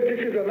she said,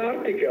 this is an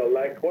article,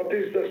 like, what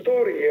is the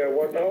story here?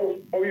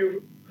 How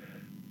you...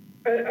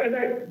 And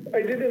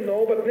I didn't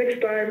know, but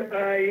next time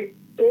I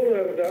told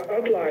her the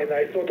outline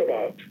I thought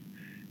about.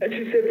 And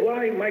she said,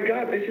 why? My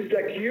God, this is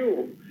like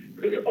you.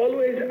 Because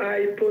always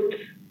I put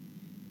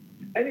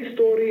any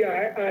story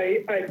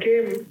I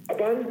came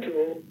upon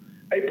to,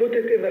 I put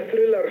it in a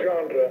thriller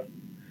genre.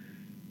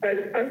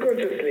 And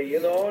unconsciously,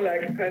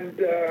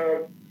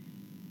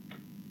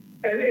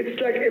 and it's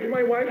like if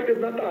my wife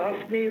did not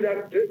ask me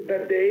that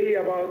day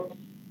about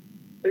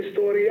the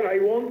story, I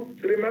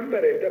won't remember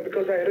it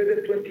because I read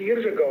it 20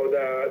 years ago,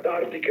 the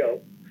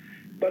article.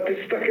 But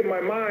it's stuck in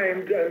my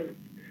mind, and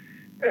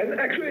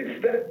actually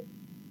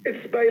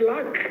it's by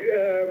luck.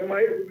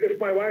 If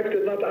my wife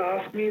did not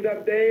ask me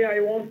that day, I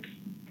won't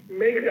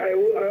make. I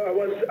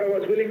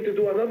was willing to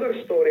do another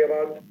story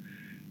about.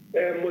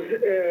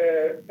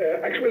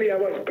 Actually, I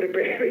was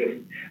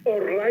preparing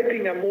or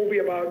writing a movie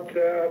about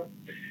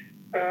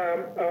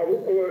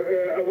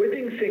a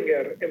wedding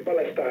singer in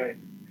Palestine.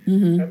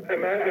 Mm-hmm.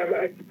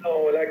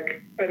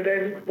 And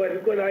then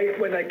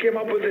when I came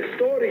up with the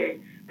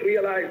story,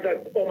 realized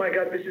that, oh my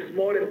God, this is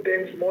more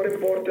intense, more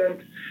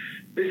important.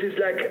 This is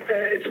like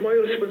it's my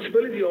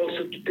responsibility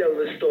also to tell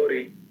the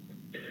story.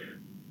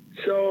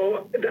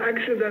 So the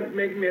accident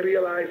made me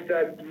realize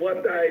that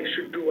what I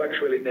should do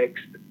actually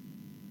next.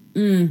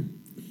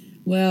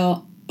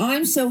 Well,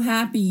 I'm so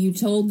happy you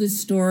told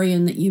this story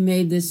and that you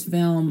made this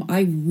film.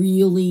 I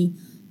really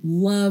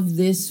love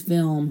this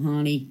film,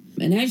 Hani.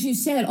 And as you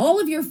said, all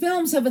of your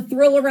films have a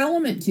thriller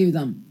element to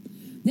them.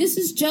 This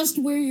is just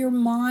where your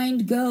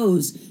mind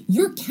goes.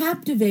 You're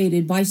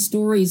captivated by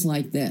stories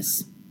like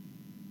this.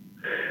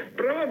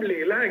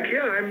 Probably,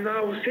 I'm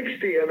now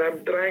 60 and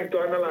I'm trying to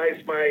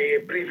analyze my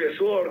previous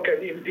work,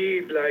 and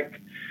indeed,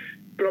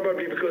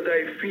 probably because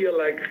I feel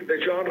like the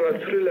genre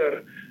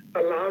thriller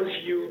allows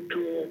you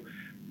to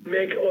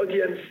make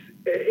audience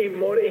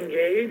more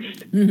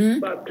engaged,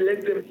 but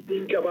let them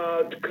think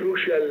about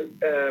crucial,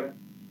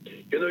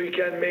 you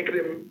can make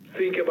them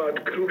think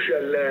about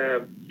crucial,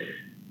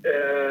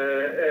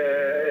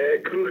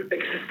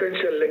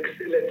 existential, let's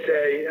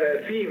say,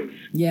 themes.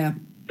 Yeah.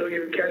 So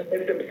you can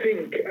let them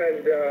think,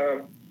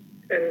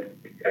 and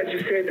as you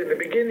said in the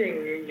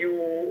beginning,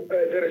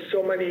 there is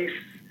so many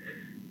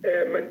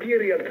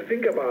material to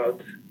think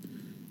about.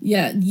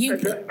 Yeah,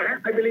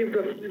 I believe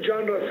the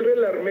genre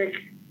thriller makes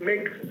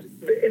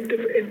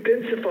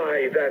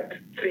intensify that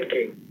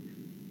thinking.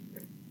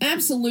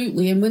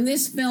 Absolutely. And when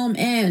this film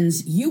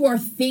ends, you are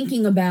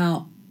thinking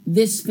about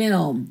this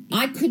film.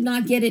 I could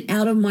not get it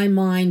out of my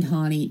mind,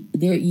 Hani.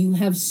 There, you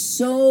have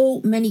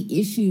so many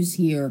issues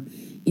here,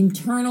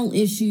 internal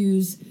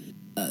issues,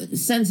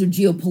 sense of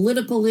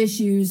geopolitical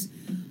issues,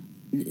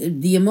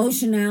 the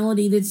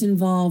emotionality that's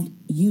involved.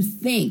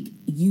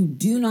 You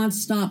do not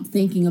stop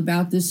thinking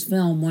about this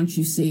film once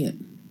you see it.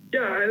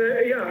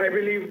 Yeah, I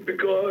believe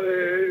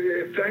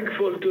because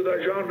thankful to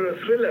the genre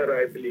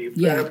thriller, I believe.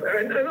 Yeah.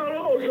 And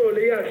also,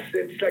 yes,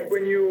 it's like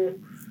when you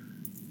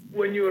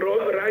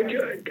write,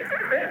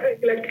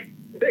 like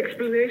the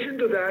explanation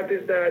to that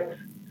is that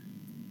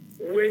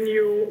when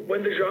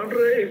the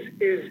genre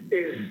is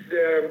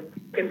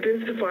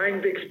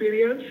intensifying the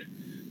experience,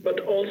 but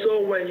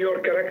also when your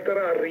characters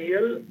are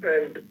real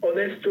and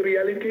honest to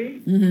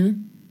reality.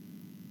 Mm-hmm.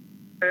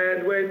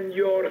 And when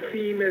your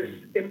theme is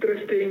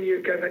interesting,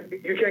 you can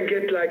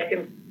get like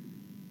in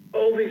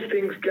all these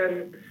things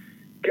can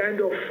kind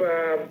of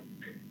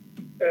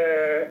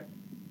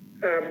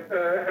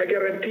a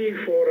guarantee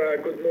for a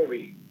good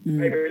movie,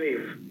 I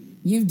believe.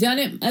 You've done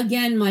it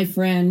again, my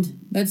friend.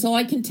 That's all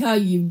I can tell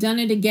you. You've done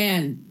it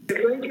again.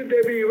 Thank you,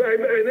 Debbie.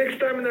 Next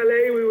time in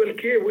LA,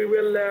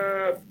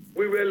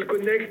 we will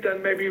connect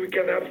and maybe we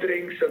can have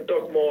drinks and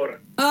talk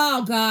more.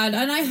 Oh God!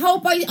 And I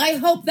hope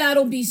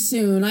that'll be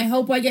soon. I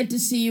hope I get to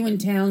see you in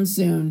town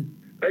soon.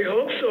 I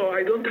hope so.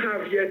 I don't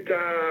have yet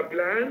a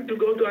plan to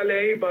go to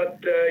LA, but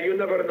you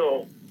never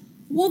know.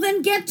 Well,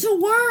 then get to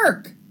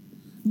work.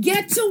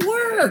 Get to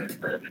work.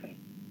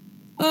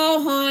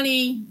 Oh,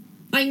 honey,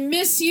 I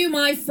miss you,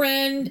 my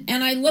friend,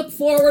 and I look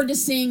forward to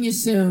seeing you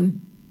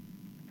soon.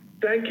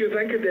 Thank you,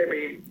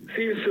 Debbie.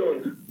 See you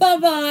soon.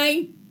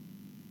 Bye-bye.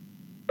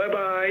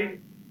 Bye-bye.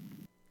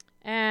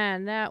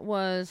 And that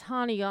was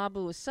Hani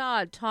Abu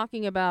Assad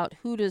talking about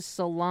Huda's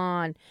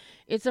Salon.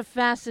 It's a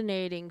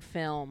fascinating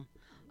film.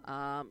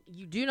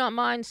 You do not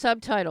mind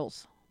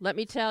subtitles, let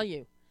me tell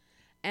you.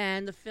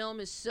 And the film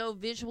is so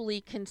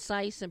visually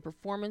concise and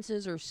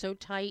performances are so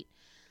tight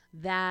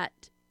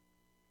that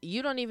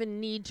you don't even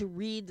need to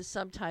read the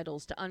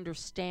subtitles to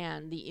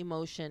understand the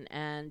emotion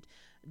and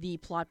the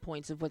plot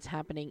points of what's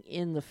happening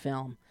in the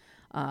film.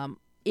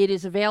 It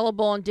is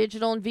available on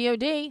digital and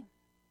VOD.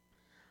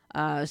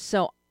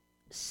 So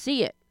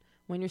see it.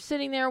 When you're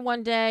sitting there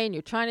one day and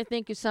you're trying to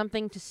think of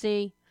something to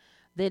see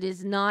that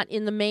is not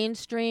in the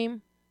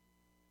mainstream,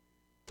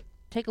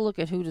 take a look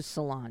at Huda's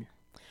Salon.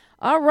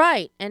 All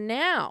right, and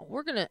now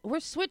we're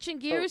switching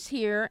gears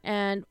here,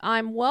 and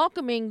I'm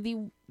welcoming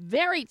the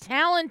very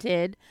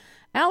talented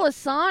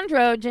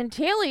Alessandro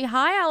Gentili.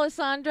 Hi,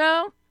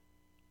 Alessandro.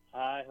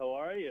 Hi, how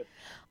are you?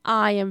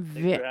 Thanks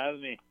for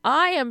having me.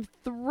 I am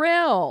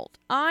thrilled.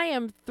 I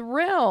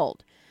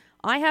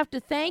have to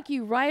thank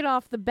you right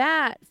off the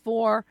bat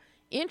for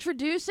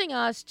introducing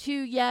us to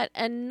yet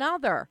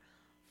another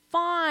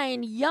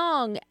fine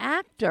young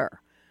actor.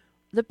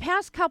 The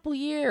past couple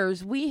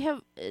years, we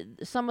have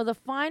some of the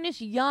finest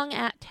young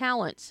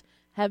talents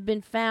have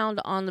been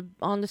found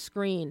on the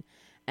screen,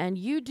 and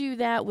you do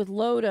that with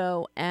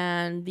Lodo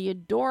and the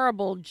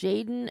adorable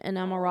Jaden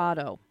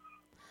Enamorado.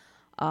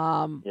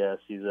 Yes,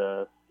 he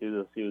was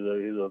a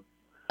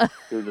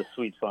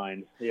sweet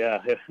find. Yeah,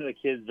 the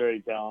kid's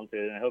very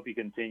talented, and I hope he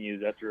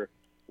continues after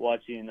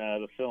watching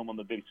the film on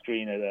the big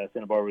screen at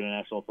Santa Barbara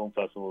International Film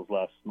Festival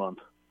last month.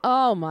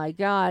 Oh my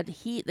God,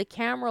 the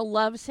camera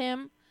loves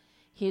him.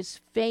 His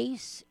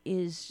face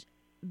is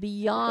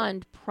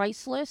beyond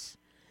priceless,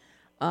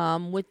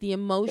 with the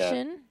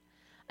emotion,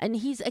 and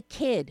he's a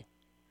kid.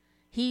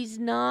 He's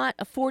not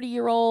a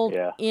 40-year-old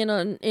in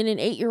an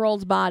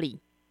 8-year-old's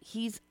body.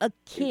 He's a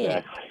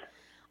kid. Exactly.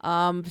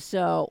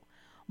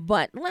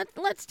 But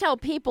let's tell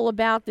people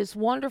about this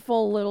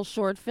wonderful little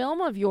short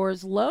film of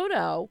yours,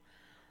 Lodo,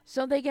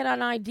 so they get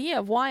an idea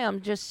of why I'm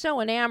just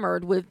so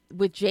enamored with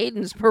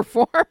Jaden's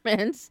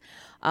performance.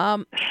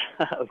 Of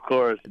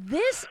course.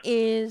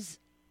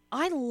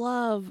 I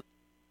love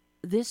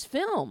this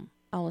film,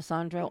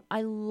 Alessandro.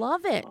 I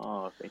love it.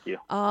 Oh, thank you.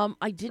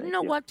 I didn't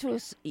know what to.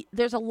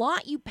 There's a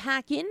lot you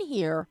pack in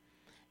here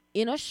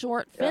in a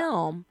short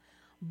film,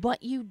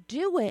 but you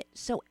do it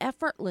so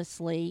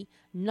effortlessly.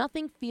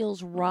 Nothing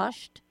feels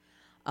rushed.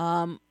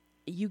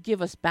 You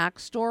give us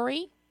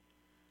backstory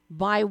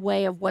by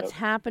way of what's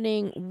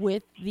happening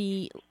with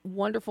the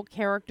wonderful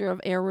character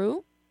of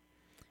Eru,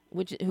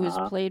 who is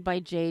played by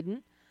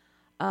Jaden.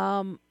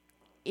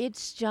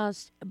 It's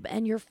just,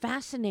 and you're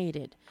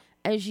fascinated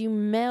as you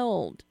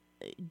meld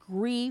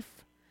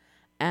grief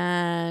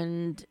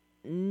and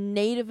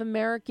Native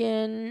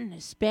American,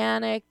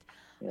 Hispanic.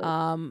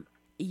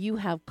 You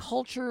have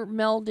culture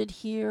melded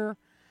here,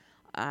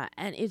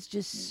 and it's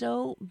just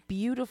so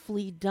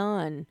beautifully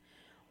done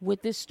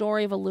with this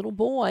story of a little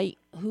boy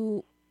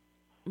who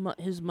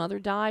his mother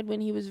died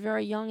when he was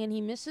very young, and he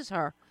misses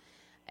her,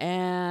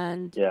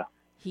 and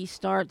he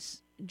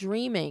starts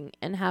dreaming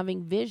and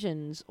having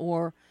visions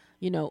or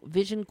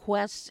vision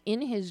quests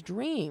in his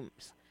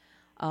dreams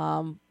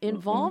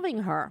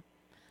involving her.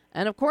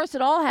 And of course,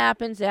 it all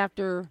happens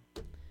after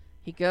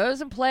He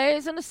goes and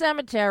plays in a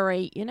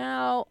cemetery. You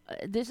know,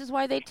 this is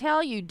why they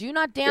tell you, do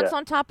not dance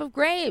on top of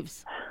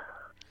graves.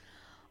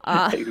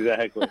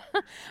 Exactly.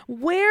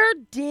 Where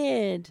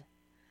did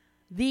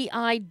the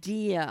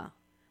idea...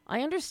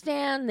 I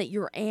understand that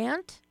your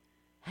aunt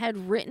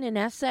had written an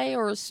essay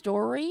or a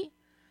story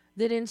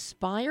that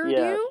inspired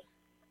you?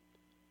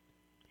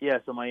 Yeah,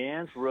 so my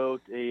aunt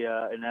wrote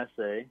an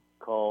essay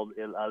called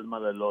El Alma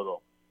del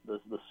Lodo,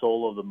 the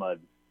soul of the mud.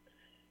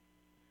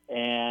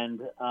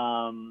 And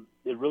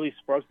it really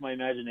sparked my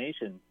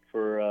imagination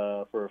for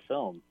a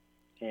film.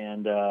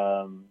 And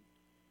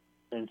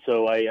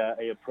so I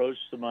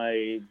approached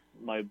my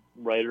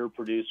writer,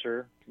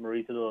 producer,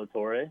 Marita de la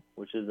Torre,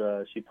 which is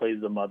she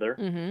plays the mother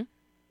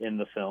in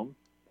the film.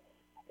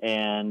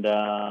 And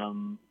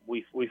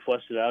we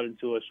fleshed it out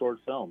into a short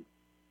film.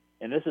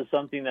 And this is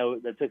something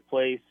that took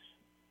place,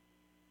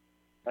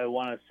 I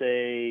want to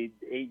say,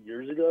 8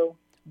 years ago.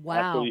 Wow.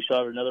 After we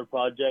shot another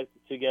project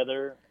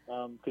together,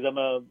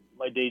 because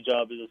my day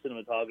job is a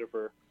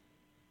cinematographer.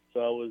 So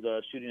I was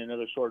shooting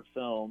another short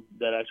film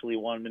that actually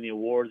won many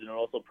awards, and it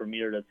also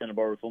premiered at Santa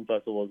Barbara Film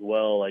Festival as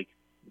well, like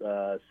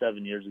 6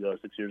 years ago.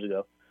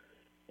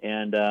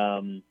 And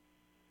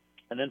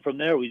then from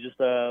there, we just,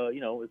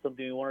 it's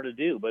something we wanted to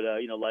do. But,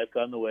 life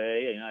got in the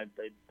way. And I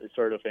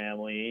started a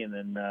family, and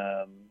then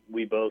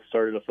we both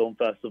started a film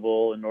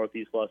festival in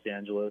Northeast Los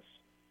Angeles.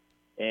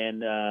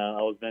 And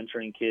I was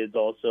mentoring kids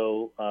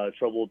also,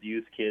 troubled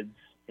youth kids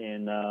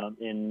in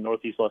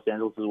Northeast Los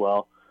Angeles as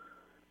well.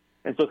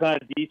 And so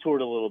kind of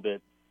detoured a little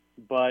bit.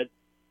 But,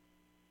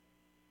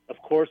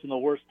 of course, in the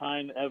worst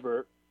time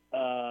ever,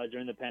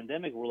 during the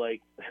pandemic, we're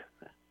like,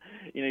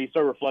 you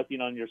start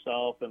reflecting on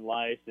yourself and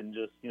life and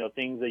just,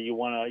 things that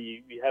you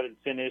haven't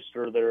finished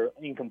or they're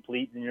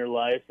incomplete in your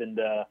life. And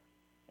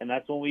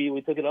that's when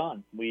we took it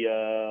on. We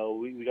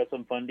got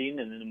some funding,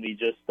 and then we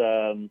just...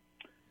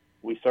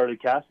 we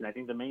started casting. I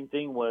think the main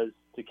thing was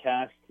to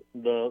cast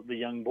the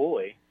young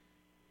boy,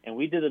 and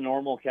we did a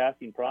normal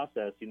casting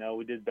process.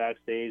 We did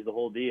backstage, the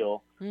whole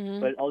deal.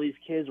 But all these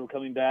kids were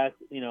coming back,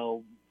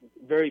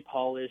 very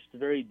polished,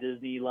 very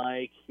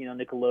Disney-like,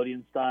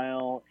 Nickelodeon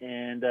style,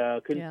 and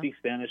couldn't speak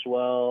Spanish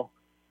well.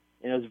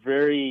 And it was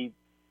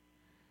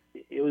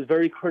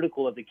very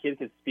critical that the kid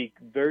could speak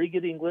very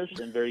good English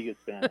and very good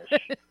Spanish,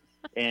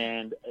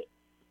 and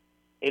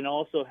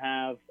also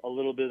have a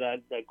little bit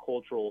of that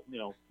cultural,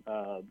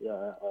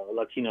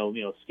 Latino,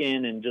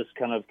 skin and just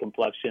kind of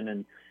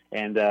complexion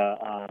and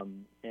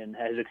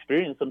has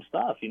experienced some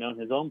stuff, in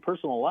his own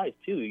personal life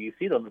too. You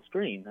see it on the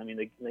screen. I mean,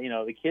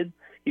 the kid,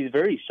 he's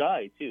very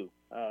shy too.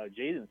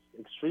 Jaden's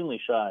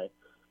extremely shy,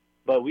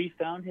 but we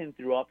found him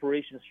through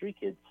Operation Street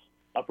Kids.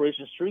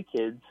 Operation Street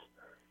Kids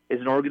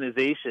is an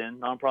organization,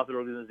 nonprofit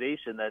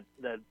organization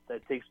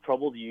that takes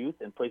troubled youth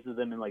and places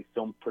them in like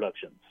film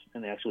productions,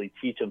 and they actually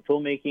teach them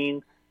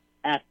filmmaking,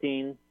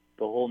 acting,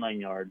 the whole 9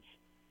 yards.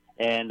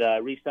 And I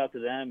reached out to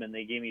them, and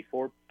they gave me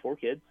four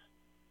kids,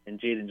 and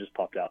Jaden just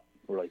popped out.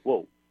 We're like,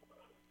 whoa,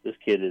 this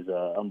kid is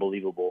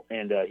unbelievable.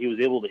 And he was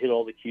able to hit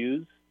all the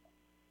cues.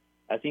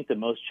 I think the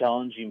most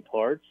challenging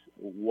part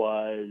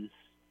was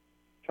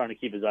trying to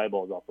keep his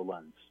eyeballs off the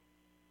lens.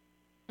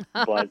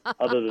 But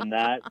other than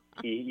that,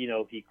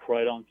 he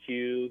cried on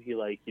cue. He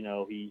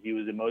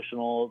was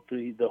emotional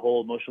through the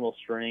whole emotional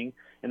string,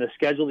 and the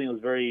scheduling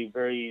was very,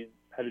 very,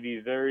 had to be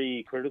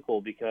very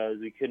critical because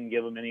we couldn't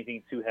give him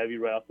anything too heavy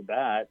right off the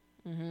bat.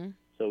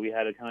 So we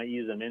had to kind of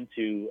ease him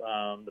into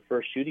the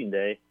first shooting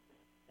day.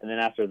 And then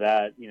after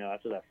that,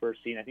 after that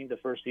first scene, I think the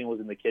first scene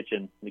was in the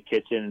kitchen,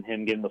 and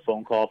him getting the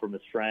phone call from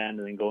his friend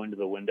and then going to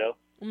the window.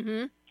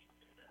 They're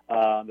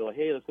like,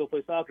 hey, let's go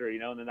play soccer,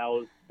 and then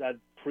that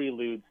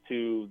preludes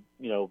to,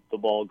 the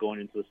ball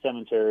going into the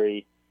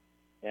cemetery.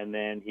 And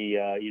then he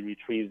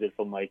retrieves it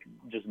from like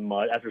just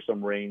mud after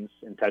some rains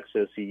in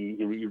Texas. He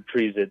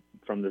retrieves it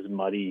from this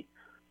muddy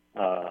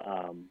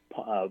puddle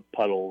of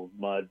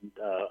mud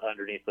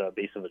underneath the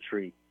base of a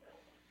tree,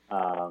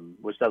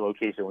 which that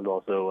location was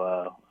also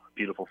a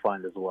beautiful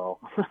find as well.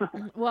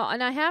 Well,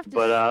 and I have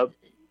to.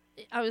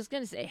 I was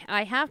going to say,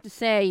 I have to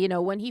say,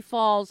 when he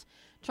falls,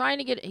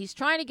 he's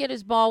trying to get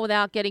his ball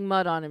without getting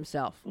mud on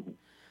himself.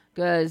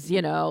 Because,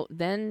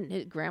 then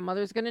his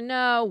grandmother's going to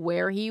know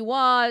where he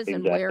was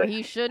and where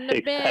he shouldn't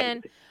have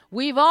been.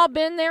 We've all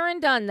been there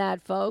and done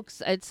that,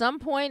 folks, at some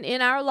point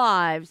in our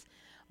lives.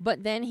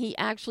 But then he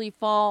actually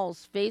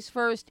falls face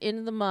first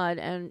into the mud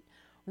and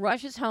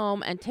rushes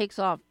home and takes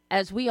off,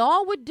 as we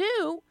all would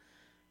do,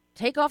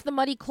 take off the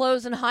muddy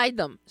clothes and hide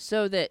them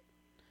so that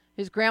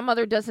his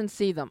grandmother doesn't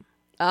see them.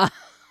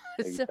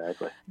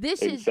 Exactly. So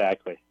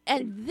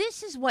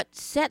this is what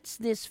sets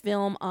this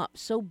film up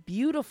so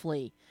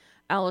beautifully,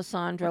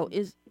 Alessandro,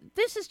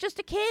 this is just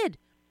a kid.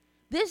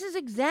 This is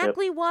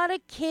exactly what a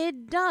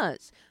kid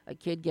does. A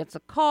kid gets a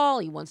call.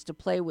 He wants to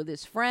play with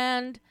his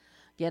friend,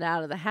 get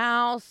out of the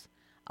house,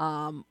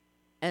 and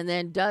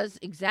then does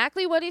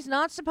exactly what he's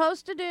not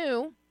supposed to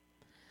do,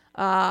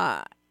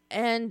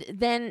 and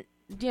then,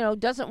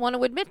 doesn't want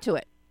to admit to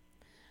it.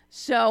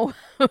 So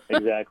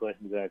Exactly.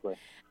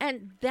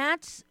 And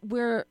that's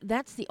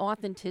the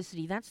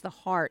authenticity. That's the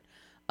heart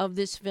of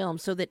this film,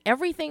 so that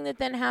everything that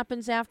then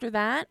happens after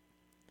that,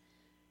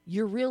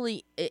 you're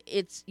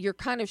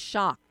kind of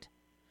shocked.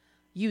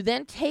 You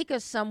then take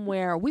us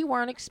somewhere we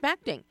weren't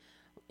expecting.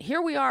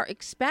 Here we are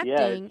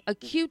expecting a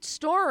cute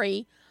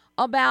story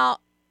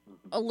about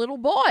a little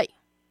boy.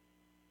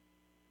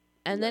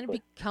 And then it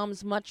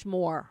becomes much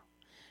more.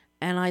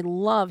 And I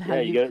love how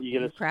you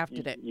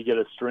crafted it. You get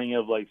a string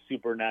of like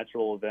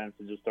supernatural events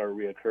that just start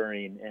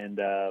reoccurring, and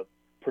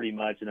pretty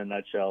much in a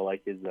nutshell,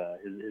 like his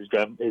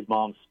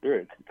mom's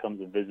spirit comes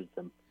and visits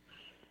him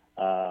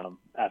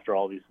after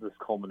all this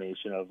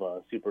culmination of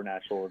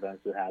supernatural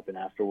events that happen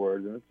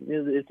afterwards, and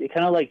it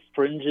kind of like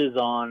fringes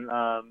on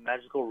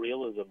magical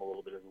realism a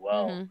little bit as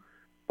well. Mm-hmm.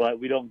 But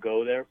we don't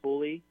go there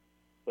fully.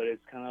 But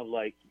it's kind of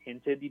like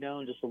hinted,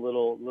 and just a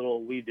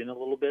little weaved in a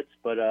little bit.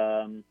 But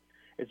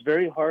it's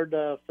very hard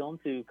film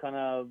to kind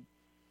of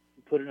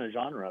put in a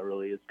genre.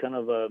 Really, it's kind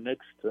of a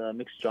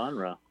mixed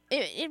genre.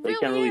 It so really you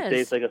can't really is. say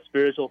it's like a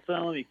spiritual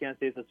film. You can't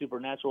say it's a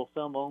supernatural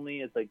film only.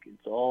 It's like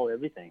it's all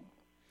everything.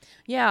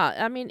 Yeah,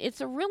 I mean,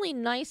 it's a really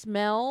nice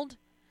meld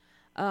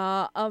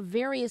of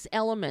various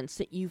elements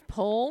that you've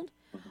pulled,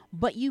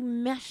 but you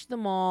mesh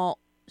them all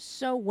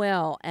so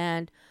well.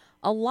 And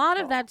a lot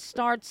of that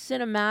starts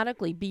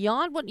cinematically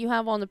beyond what you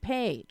have on the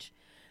page.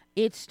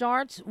 It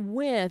starts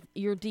with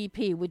your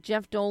DP, with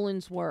Jeff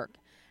Dolan's work,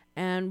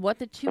 and what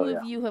the two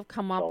of you have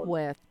come up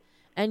with.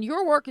 And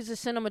your work as a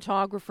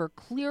cinematographer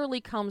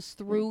clearly comes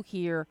through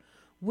here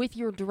with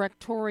your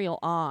directorial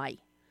eye.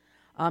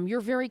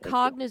 You're very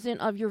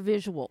cognizant of your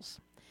visuals.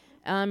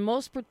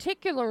 Most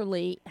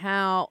particularly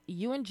how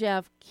you and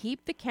Jeff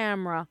keep the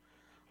camera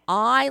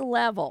eye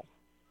level.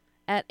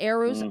 At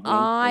Eru's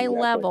eye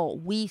level,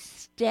 we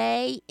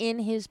stay in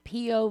his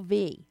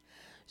POV.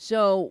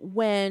 So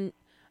when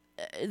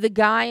the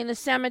guy in the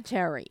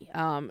cemetery,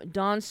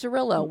 Don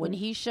Cirillo, when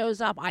he shows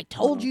up, I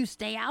told you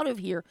stay out of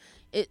here.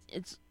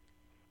 It's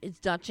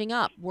dutching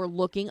up. We're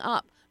looking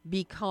up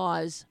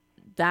because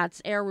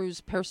that's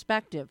Eru's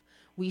perspective.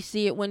 We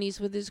see it when he's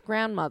with his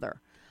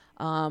grandmother.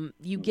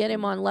 You get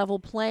him on level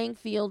playing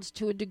fields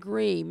to a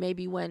degree.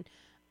 Maybe when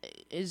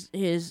his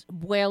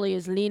abuela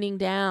is leaning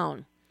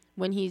down,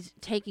 when he's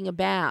taking a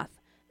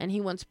bath and he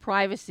wants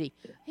privacy.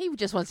 He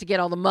just wants to get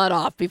all the mud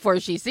off before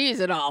she sees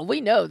it all. We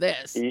know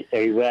this.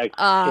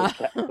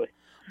 Exactly.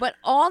 But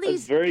all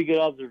these... That's very good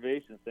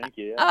observations. Thank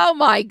you. Yeah. Oh,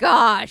 my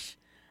gosh.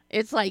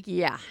 It's like,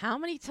 how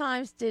many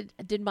times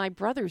did my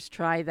brothers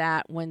try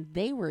that when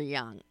they were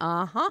young?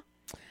 Yeah.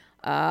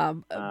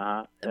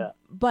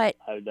 But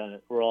I've done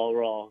it. We're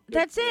all.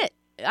 That's it.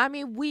 I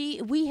mean,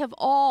 we have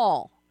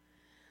all.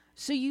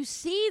 So you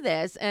see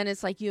this, and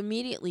it's like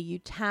you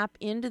tap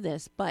into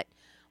this. But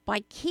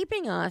by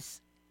keeping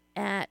us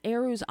at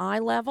Eru's eye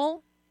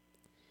level,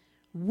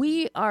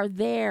 we are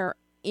there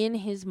in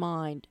his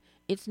mind.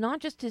 It's not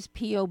just his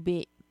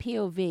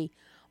POV,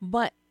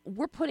 but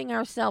we're putting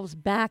ourselves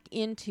back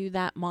into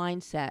that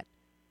mindset.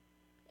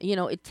 Being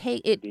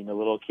a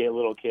little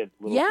kid.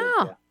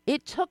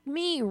 It took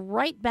me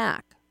right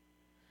back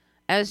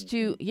as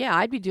to,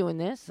 I'd be doing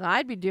this.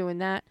 I'd be doing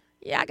that.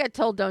 Yeah, I got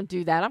told don't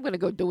do that. I'm going to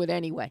go do it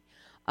anyway.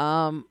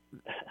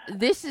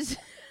 This is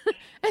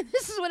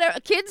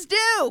what kids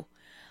do.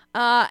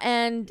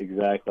 And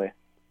exactly.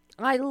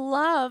 I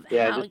love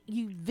how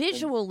you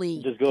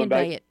visually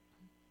convey it.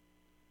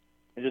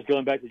 And just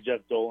going back to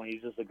Jeff Dolan,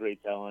 he's just a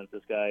great talent.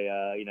 This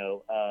guy,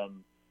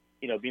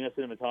 being a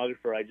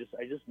cinematographer, I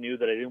just knew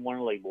that I didn't want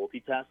to like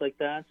multitask like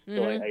that.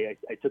 So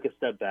I took a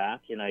step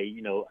back and I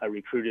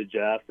recruited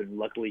Jeff, and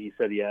luckily he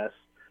said yes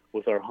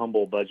with our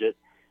humble budget.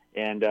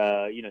 And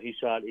he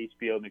shot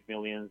HBO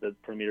McMillions that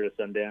premiered at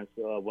Sundance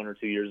 1 or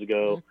 2 years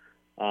ago.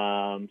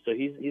 So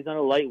he's not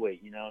a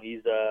lightweight. He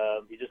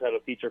just had a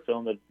feature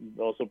film that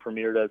also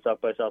premiered at South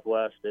by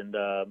Southwest, and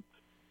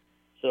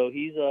so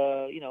he's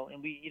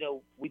and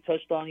we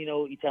touched on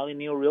Italian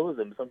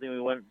neorealism. Something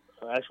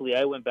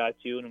I went back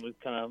to and was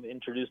kind of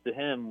introduced to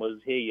him was,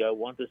 hey, I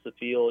want this to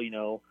feel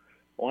I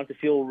want it to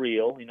feel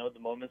real. The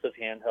moments of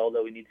handheld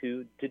that we need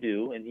to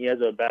do, and he has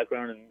a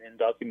background in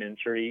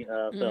documentary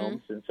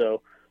films, and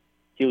so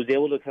he was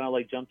able to kind of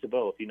like jump to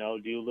both. Do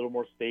a little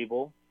more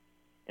stable.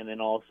 And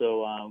then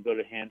also go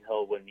to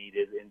handheld when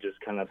needed, and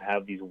just kind of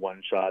have these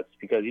one shots,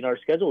 because our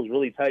schedule is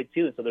really tight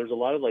too. And so there's a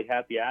lot of like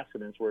happy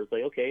accidents where it's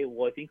like, okay,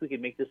 well, I think we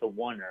could make this a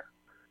oneer,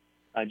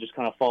 and just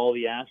kind of follow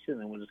the action,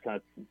 and we'll just kind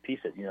of piece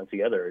it,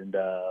 together. And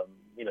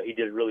he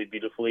did it really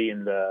beautifully,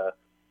 and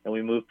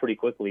we moved pretty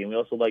quickly. And we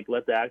also like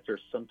let the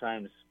actors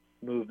sometimes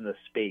move in the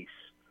space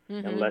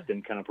and let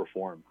them kind of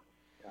perform.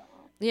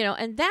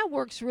 And that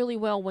works really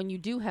well when you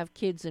do have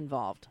kids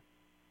involved.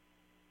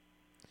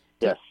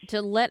 Yes.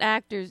 To let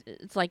actors,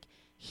 it's like,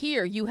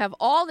 here, you have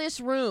all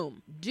this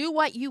room. Do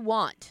what you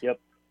want. Yep.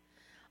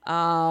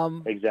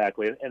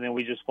 Exactly. And then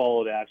we just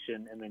followed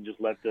action, and then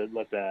just let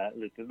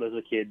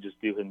the kid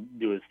just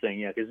do his thing.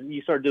 Yeah, because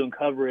you start doing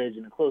coverage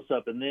and a close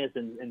up and this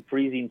and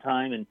freezing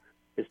time, and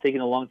it's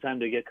taking a long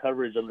time to get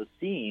coverage on the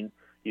scene.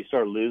 You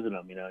start losing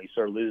them. You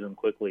start losing them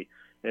quickly,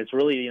 and it's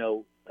really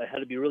I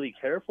had to be really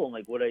careful in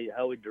like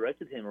how I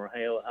directed him or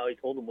how I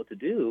told him what to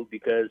do,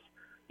 because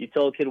you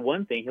tell a kid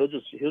one thing, he'll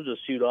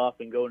just shoot off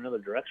and go another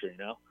direction,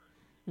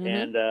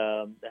 And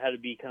I had to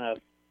be kind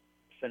of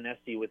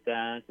finessey with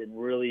that and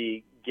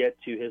really get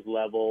to his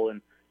level.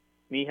 And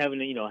me having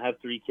to, have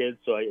 3 kids,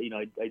 so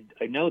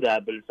I know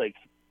that, but it's like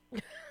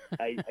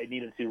I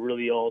needed to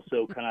really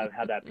also kind of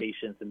have that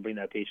patience and bring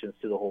that patience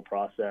to the whole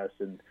process.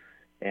 And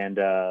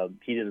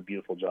he did a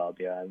beautiful job.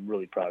 Yeah, I'm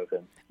really proud of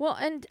him. Well,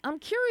 and I'm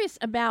curious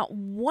about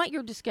what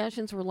your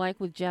discussions were like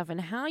with Jeff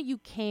and how you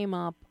came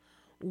up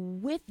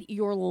with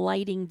your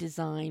lighting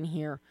design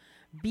here,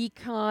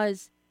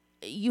 because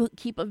you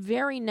keep it's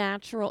very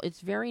natural.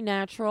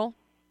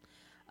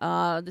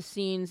 The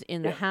scenes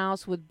in the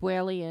house with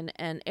Bueli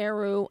and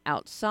Eru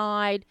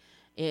outside.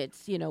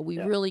 It's, we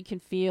really can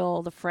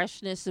feel the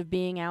freshness of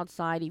being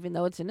outside, even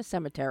though it's in a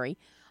cemetery.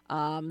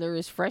 There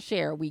is fresh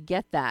air. We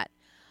get that.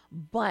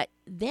 But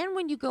then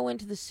when you go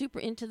into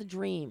the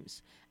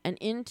dreams and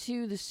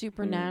into the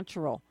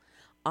supernatural,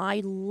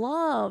 I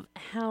love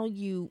how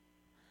you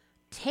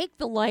take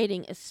the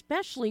lighting,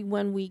 especially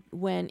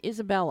when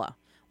Isabella,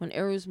 when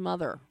Eru's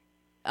mother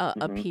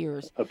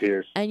appears,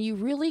 and you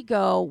really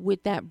go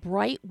with that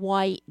bright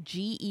white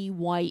GE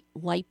white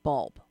light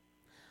bulb,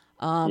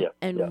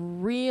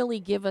 really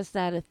give us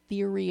that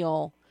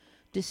ethereal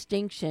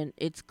distinction.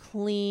 It's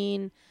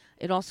clean.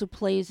 It also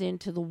plays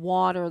into the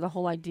water, the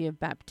whole idea of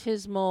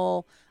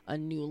baptismal, a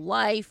new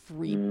life,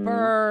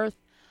 rebirth.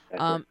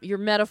 Your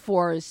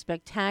metaphor is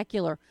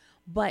spectacular.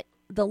 But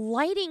the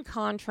lighting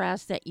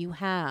contrast that you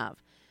have,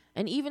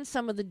 and even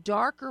some of the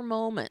darker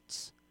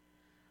moments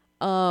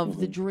of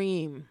the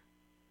dreams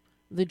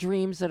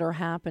that are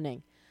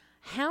happening,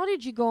 how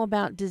did you go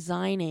about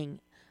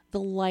designing the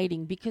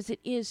lighting? Because it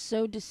is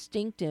so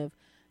distinctive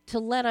to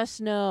let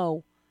us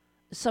know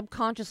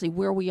subconsciously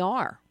where we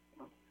are.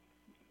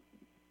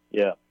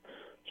 Yeah,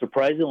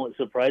 surprisingly,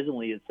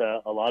 it's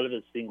a lot of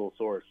it's single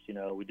source.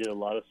 We did a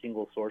lot of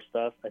single source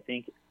stuff. I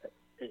think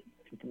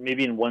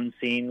maybe in one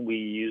scene we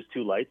used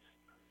 2 lights,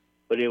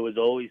 but it was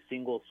always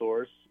single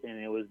source, and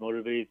it was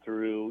motivated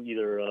through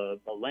either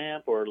a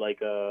lamp or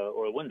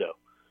or a window.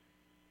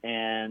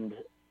 And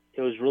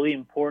it was really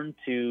important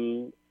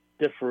to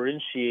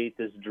differentiate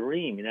this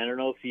dream. And I don't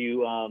know if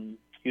you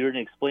didn't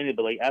explain it,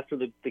 but like after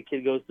the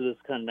kid goes through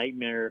this kind of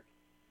nightmare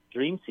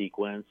dream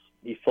sequence,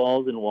 he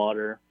falls in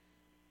water.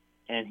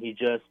 And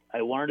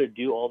I wanted to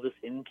do all this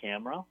in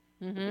camera,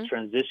 the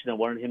transition. I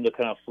wanted him to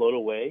kind of float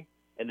away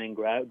and then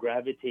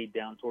gravitate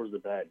down towards the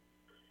bed.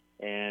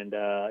 And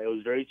it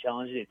was very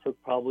challenging. It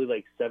took probably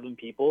like 7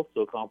 people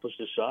to accomplish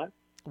the shot.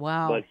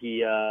 Wow. But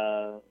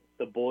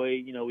the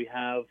boy, we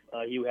have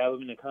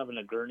him in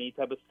a gurney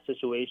type of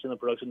situation, the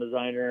production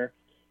designer,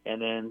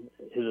 and then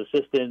his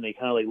assistant, they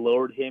kind of like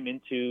lowered him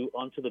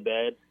onto the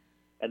bed.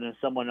 And then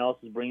someone else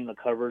is bringing the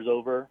covers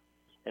over.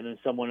 And then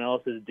someone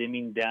else is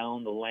dimming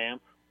down the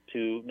lamp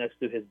next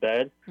to his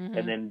bed,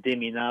 and then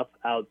dimming up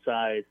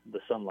outside the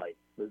sunlight,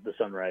 the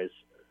sunrise,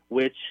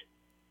 which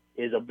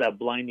is that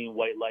blinding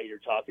white light you're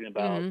talking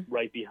about,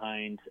 right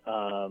behind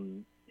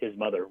his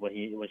mother when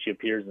she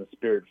appears in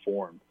spirit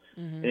form.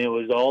 And it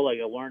was all like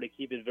I wanted to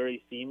keep it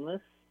very seamless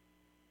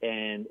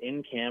and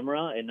in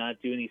camera, and not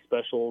do any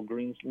special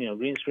green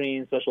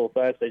screen special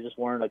effects. I just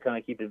wanted to kind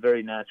of keep it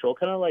very natural,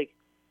 kind of like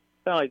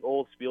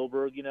old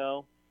Spielberg,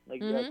 like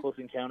Close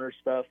Encounter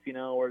stuff,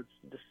 where it's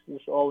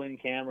just all in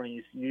camera, and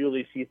you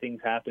really see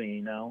things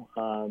happening,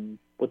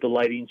 with the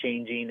lighting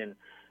changing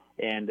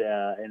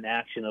and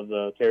action of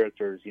the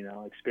characters,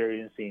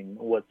 experiencing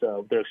what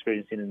they're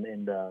experiencing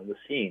in the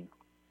scene.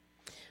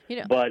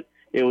 But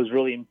it was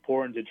really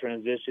important to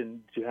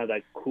transition to have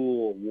that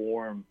cool,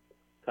 warm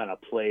kind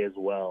of play as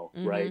well,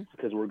 right?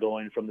 Because we're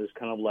going from this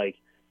kind of like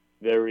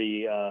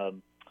very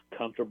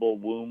comfortable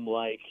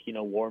womb-like,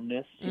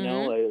 warmness,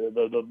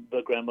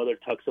 the grandmother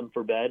tucks him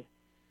for bed,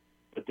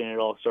 but then it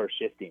all starts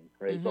shifting,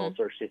 right? It all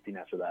starts shifting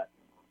after that.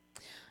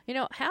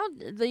 How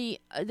the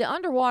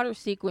underwater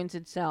sequence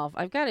itself,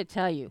 I've got to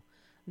tell you,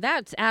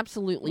 that's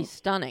absolutely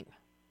stunning.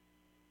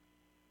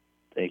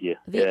 Thank you.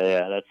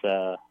 That's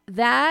all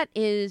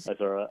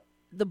right.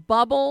 The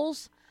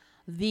bubbles,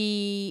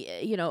 the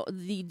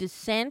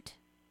descent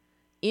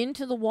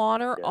into the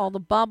water, all the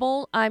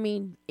bubble. I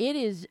mean, it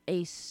is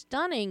a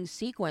stunning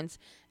sequence.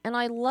 And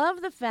I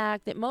love the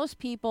fact that most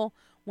people,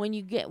 when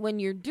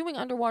you're doing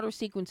underwater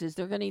sequences,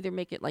 they're going to either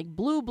make it like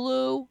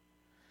blue,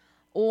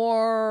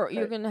 or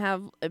you're going to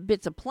have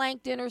bits of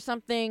plankton or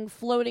something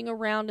floating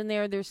around in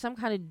there. There's some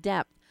kind of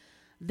depth.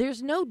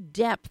 There's no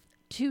depth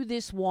to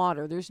this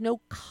water. There's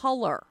no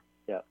color.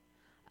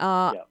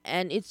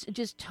 And it's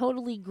just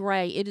totally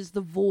gray. It is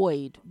the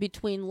void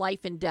between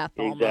life and death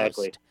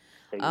almost.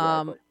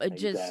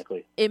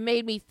 Exactly. It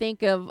made me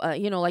think of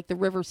like the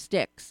river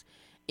Styx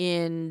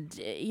in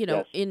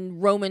in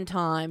Roman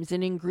times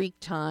and in Greek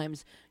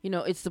times.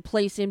 It's the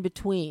place in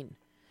between.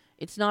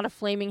 It's not a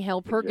flaming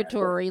hell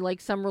purgatory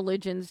like some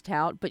religions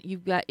tout, but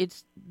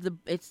it's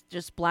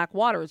just black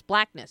water. It's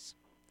blackness,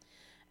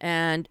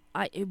 and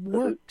it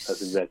works.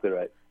 That's exactly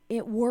right.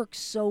 It works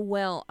so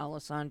well,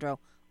 Alessandro.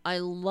 I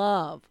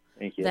love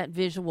that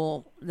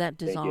visual, that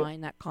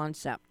design, that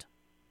concept.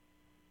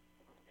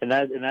 And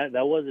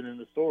that wasn't in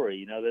the story.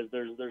 You know,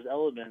 there's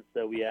elements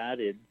that we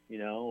added, you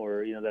know,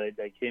 or you know that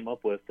I came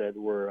up with that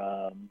were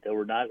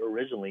not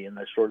originally in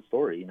the short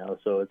story. You know,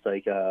 so it's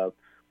like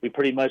we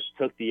pretty much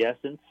took the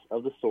essence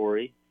of the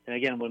story. And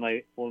again, when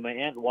my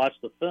aunt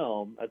watched the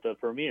film at the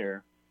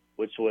premiere,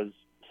 which was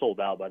sold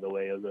out, by the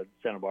way, it was at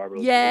Santa Barbara.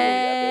 It was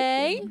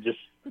Yay! really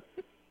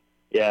epic.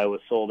 Yeah, it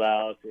was sold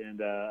out, and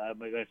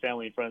my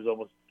family and friends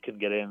almost couldn't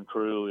get in.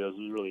 Crew, it was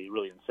really,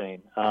 really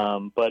insane.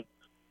 But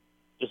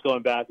just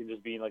going back and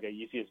just being like a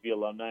UCSB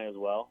alumni as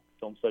well,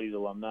 film studies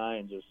alumni,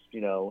 and just,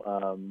 you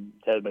know,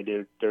 had my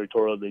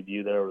directorial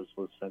debut there was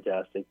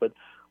fantastic. But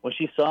when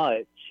she saw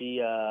it, she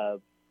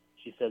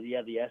said,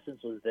 yeah, the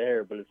essence was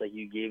there, but it's like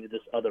you gave it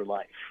this other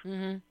life,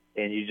 Mm-hmm.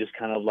 and you just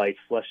kind of like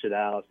fleshed it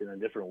out in a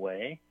different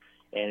way,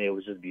 and it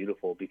was just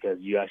beautiful because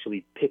you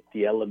actually picked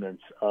the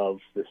elements of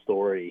the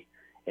story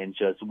and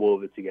just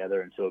wove it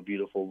together into a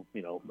beautiful,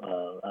 you know,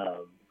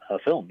 a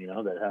film, you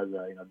know, that has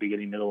a, you know,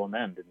 beginning, middle, and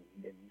end,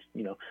 and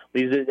you know,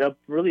 leaves it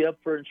really up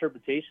for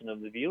interpretation of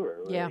the viewer.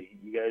 Really. Yeah.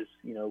 You guys,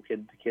 you know,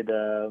 could get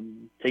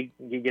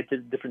to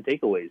different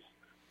takeaways.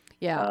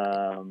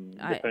 Yeah.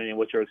 Depending on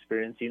what you're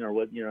experiencing or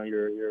what, you know,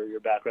 your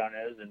background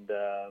is, and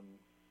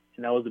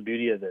that was the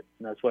beauty of it.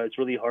 And that's why it's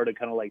really hard to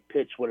kind of like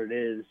pitch what it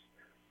is,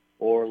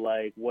 or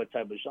like what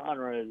type of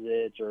genre is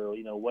it, or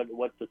you know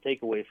what's the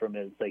takeaway from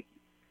it. It's like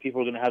people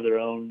are going to have their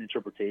own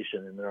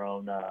interpretation and their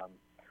own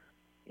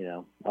you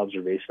know,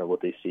 observation of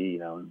what they see, you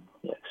know, and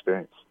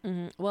experience.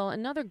 Mm-hmm. Well,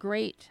 another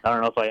great. I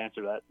don't know if I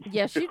answered that.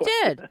 Yes, you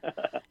did.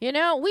 You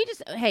know,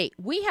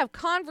 we have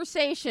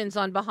conversations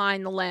on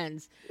Behind the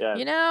Lens. Yeah.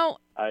 You know,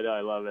 I know,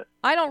 I love it.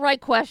 I don't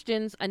write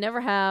questions. I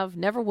never have,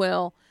 never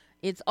will.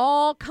 It's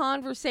all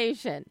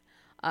conversation.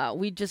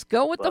 We just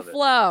go with Love the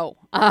flow.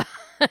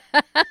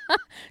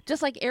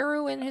 Just like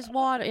Eru in his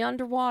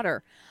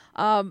underwater.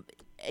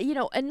 You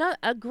know,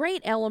 a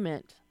great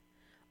element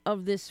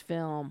of this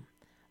film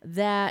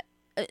that,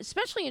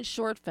 especially in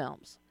short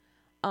films,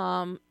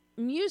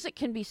 music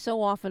can be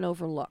so often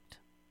overlooked.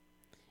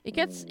 It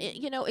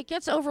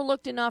gets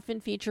overlooked enough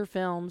in feature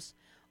films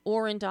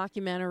or in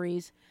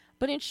documentaries,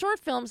 but in short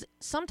films,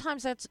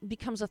 sometimes that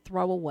becomes a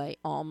throwaway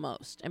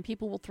almost, and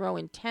people will throw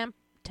in temp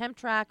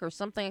track or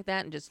something like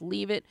that and just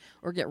leave it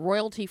or get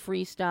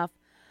royalty-free stuff.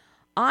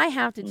 I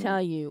have to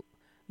tell you,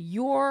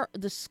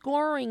 the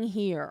scoring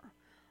here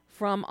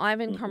from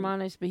Ivan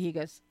Carmanes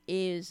Bohigas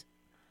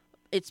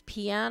it's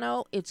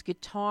piano, it's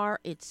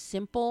guitar, it's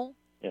simple.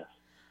 Yes.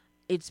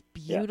 It's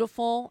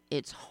beautiful,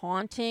 it's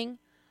haunting.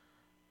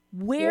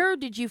 Where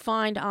did you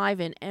find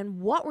Ivan,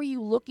 and what were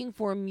you looking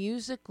for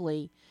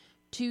musically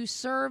to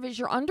serve as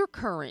your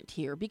undercurrent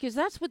here? Because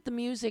that's what the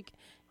music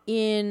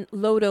in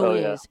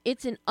Lodo is.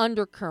 It's an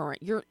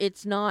undercurrent.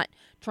 It's not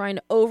trying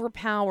to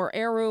overpower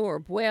Eru or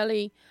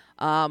Bueli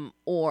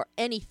or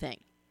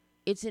anything.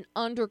 It's an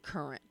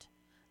undercurrent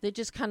that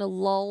just kind of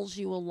lulls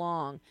you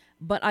along.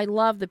 But I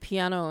love the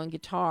piano and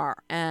guitar,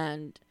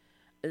 and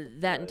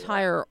that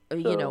entire,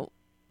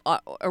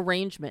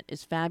 arrangement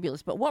is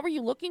fabulous. But what were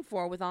you looking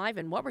for with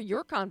Ivan? What were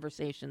your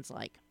conversations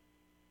like?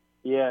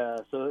 Yeah,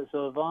 so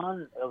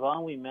Yvonne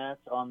we met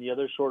on the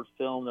other short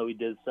film that we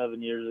did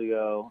 7 years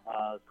ago.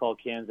 It's called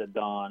Cans at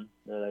Dawn.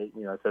 I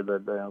said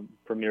that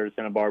premiered at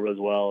Santa Barbara as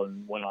well,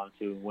 and went on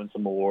to win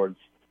some awards.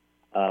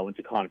 Went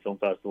to Cannes Film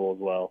Festival as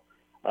well.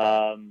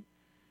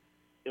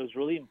 It was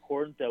really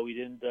important that we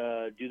didn't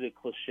do the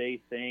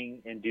cliche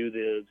thing and do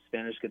the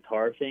Spanish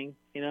guitar thing,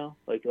 you know,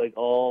 like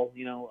all,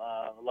 you know,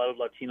 a lot of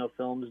Latino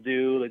films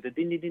do, like the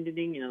ding, ding, ding, ding,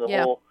 ding, you know,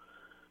 the whole.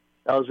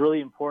 That was really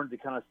important to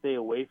kind of stay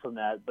away from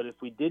that. But if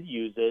we did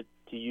use it,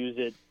 to use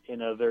it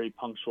in a very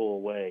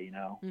punctual way, you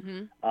know.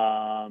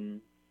 Mm-hmm.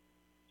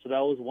 So that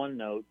was one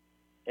note.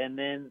 And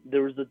then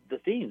there was the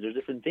themes. There's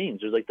different themes.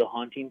 There's like the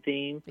haunting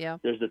theme. Yeah.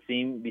 There's the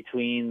theme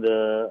between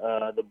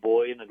the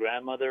boy and the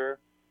grandmother.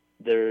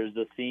 There's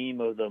the theme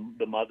of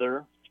the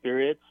mother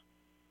spirits.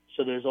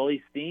 So there's all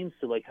these themes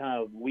to like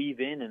kind of weave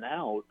in and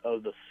out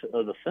of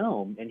the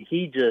film. And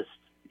he just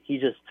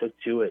took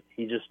to it.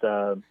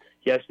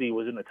 He actually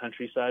was in the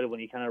countryside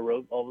when he kind of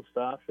wrote all the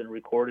stuff and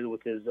recorded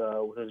with his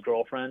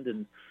girlfriend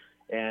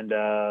and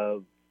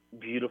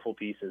beautiful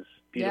pieces.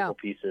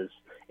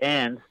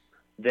 And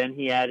then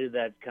he added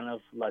that kind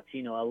of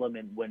Latino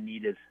element when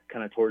needed,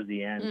 kind of towards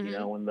the end, you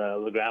know, when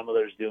the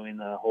grandmother's doing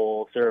the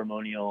whole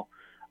ceremonial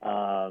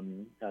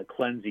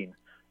cleansing,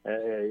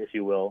 if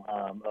you will,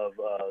 of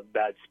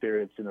bad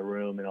spirits in the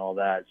room and all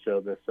that. So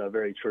this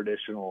very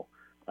traditional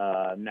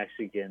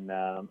Mexican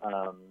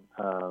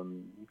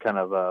kind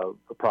of a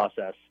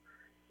process,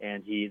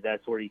 and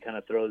that's where he kind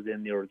of throws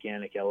in the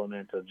organic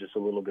element of just a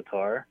little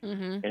guitar,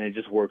 and it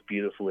just worked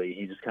beautifully.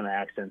 He just kind of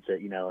accents it,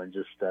 you know, and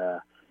just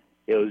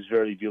it was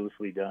very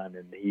beautifully done.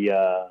 And he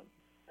I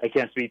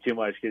can't speak too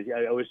much because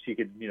I wish he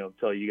could, you know,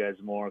 tell you guys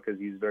more because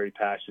he's very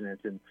passionate,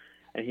 and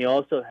he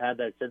also had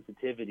that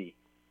sensitivity,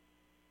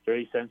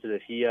 very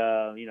sensitive. He he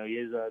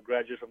is a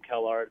graduate from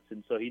Cal Arts,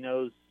 and so he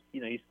knows, you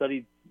know, he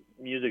studied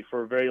music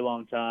for a very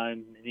long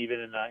time, and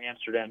even in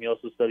Amsterdam, he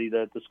also studied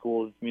at the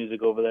School of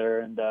Music over there.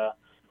 And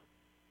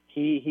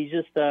he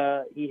just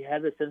he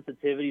had the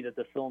sensitivity that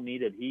the film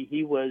needed.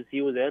 He was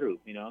Eru,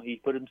 you know. He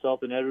put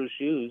himself in Eru's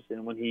shoes,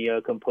 and when he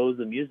composed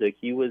the music,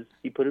 he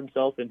put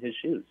himself in his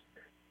shoes.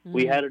 Mm-hmm.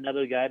 We had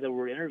another guy that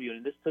we're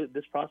interviewing, and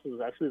this process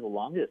was actually the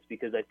longest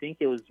because I think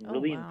it was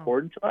really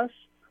important to us,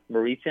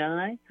 Maritza and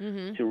I,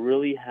 to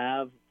really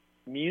have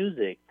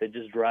music that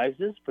just drives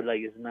us, but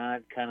like it's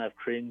not kind of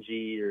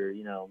cringy or,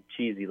 you know,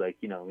 cheesy, like,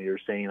 you know, you were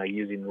saying, like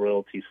using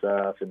royalty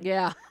stuff and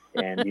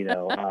and you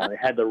know, it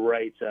had the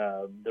right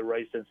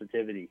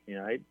sensitivity, you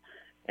know, right?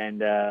 And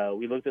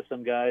we looked at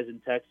some guys in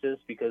Texas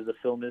because the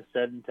film is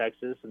set in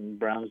Texas and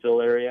Brownsville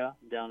area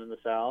down in the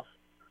South,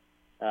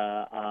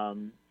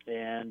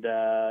 and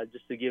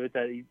just to give it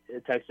that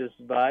Texas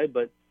vibe,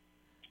 but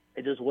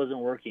it just wasn't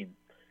working.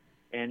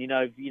 And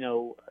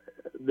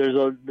there's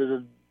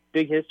a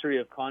big history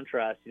of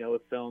contrast, you know,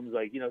 with films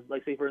like, you know,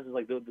 like say for instance,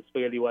 like the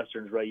spaghetti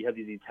westerns, right? You have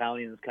these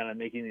Italians kind of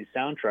making these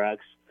soundtracks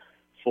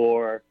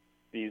for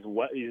these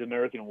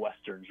American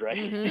westerns, right?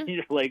 Mm-hmm.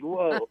 You're like,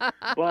 whoa,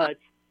 but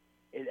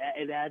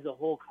it adds a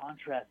whole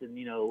contrast, and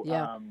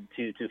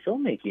to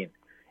filmmaking,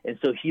 and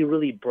so he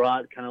really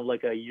brought kind of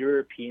like a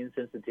European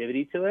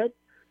sensitivity to it,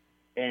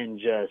 and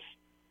just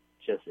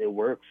it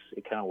works.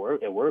 It kind of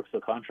works. It works.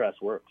 The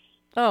contrast works.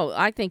 Oh,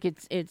 I think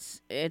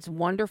it's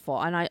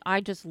wonderful, and I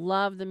just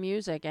love the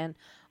music, and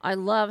I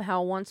love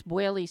how once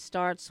Boyle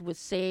starts with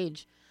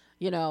sage,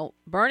 you know,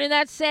 burning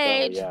that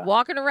sage,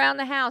 walking around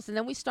the house, and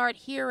then we start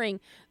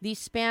hearing the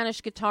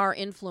Spanish guitar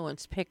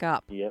influence pick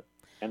up. Yep,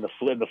 and the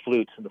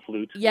flute.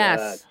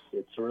 Yes, yeah,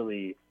 it's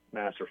really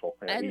masterful.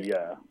 And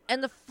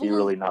the flute, he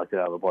really knocked it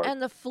out of the park. And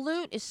the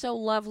flute is so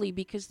lovely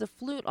because the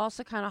flute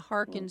also kind of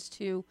harkens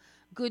to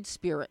good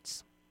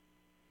spirits,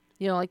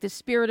 you know, like the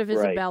spirit of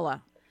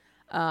Isabella.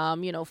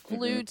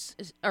 Flutes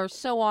are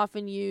so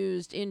often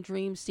used in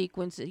dream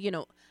sequences, you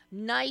know,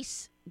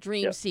 nice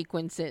dream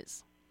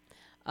sequences.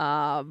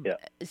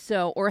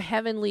 So, or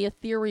heavenly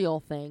ethereal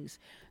things.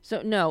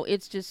 So, no,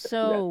 it's just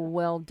so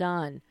well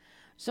done.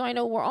 So, I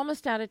know we're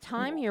almost out of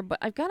time here, but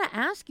I've got to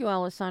ask you,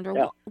 Alessandro,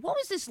 what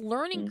was this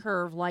learning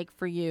curve like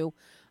for you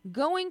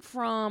going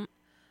from,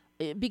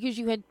 because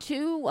you had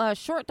 2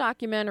 short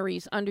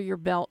documentaries under your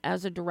belt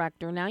as a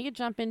director, now you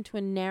jump into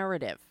a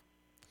narrative.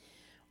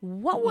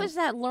 What was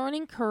that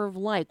learning curve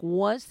like?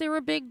 Was there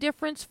a big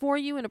difference for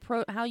you in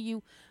how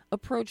you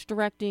approach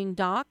directing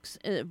docs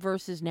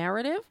versus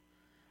narrative?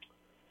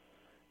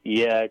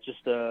 Yeah, it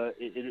just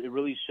it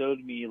really showed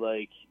me,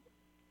 like,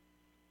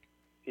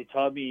 it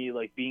taught me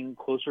like being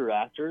closer to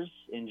actors,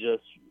 and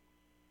just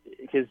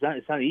because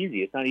it's not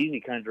easy. It's not easy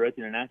kind of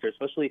directing an actor,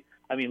 especially.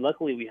 I mean,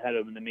 luckily we had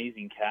an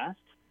amazing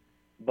cast,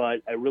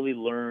 but I really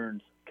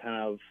learned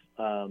kind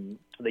of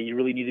that you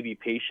really need to be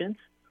patient.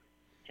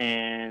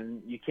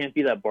 And you can't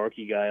be that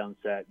barky guy on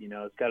set. You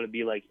know, it's got to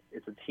be like,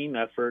 it's a team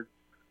effort.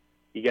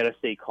 You got to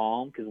stay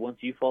calm, because once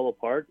you fall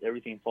apart,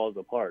 everything falls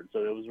apart.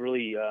 So it was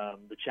really,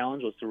 the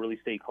challenge was to really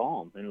stay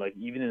calm. And like,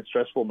 even in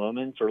stressful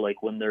moments, or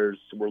like when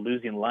we're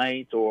losing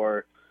light,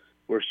 or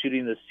we're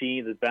shooting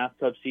the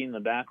bathtub scene in the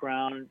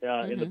background,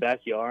 in the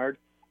backyard,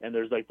 and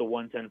there's like the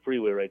 110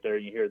 freeway right there,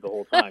 and you hear it the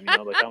whole time, you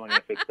know, like, how am I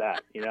going to fix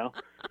that, you know?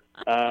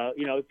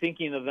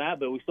 Thinking of that,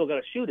 but we still got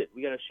to shoot it.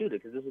 We got to shoot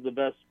it because this is the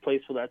best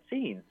place for that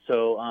scene.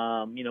 So,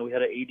 we had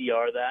to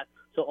ADR that.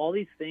 So all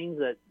these things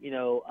that,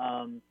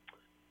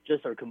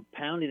 just are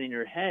compounding in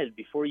your head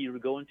before you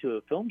go into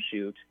a film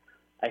shoot,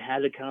 I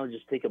had to kind of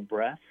just take a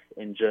breath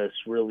and just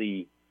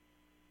really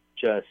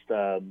just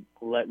let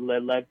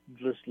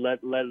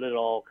it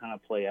all kind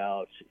of play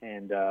out,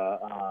 and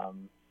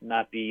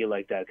not be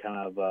like that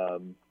kind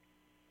of,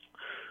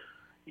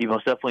 you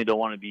most definitely don't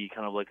want to be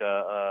kind of like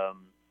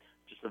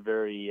just a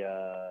very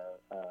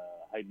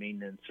high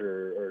maintenance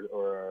or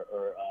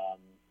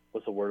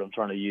what's the word I'm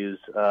trying to use?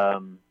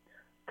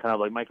 Kind of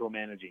like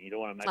micromanaging. You don't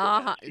want to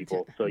micromanage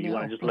people. So you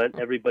want to just let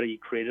everybody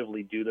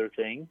creatively do their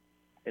thing,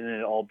 and then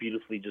it all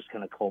beautifully just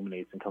kind of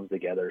culminates and comes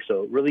together.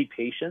 So really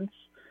patience,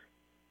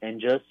 and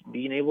just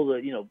being able to,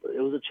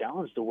 it was a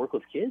challenge to work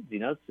with kids.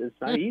 It's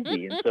not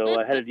easy. And so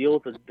I had to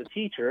deal with the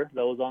teacher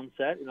that was on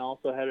set, and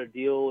also had to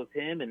deal with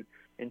him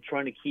and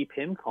trying to keep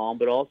him calm,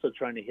 but also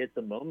trying to hit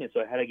the moment. So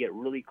I had to get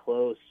really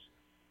close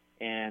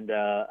and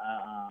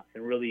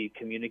really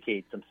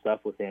communicate some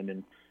stuff with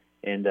him.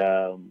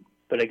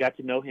 But I got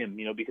to know him,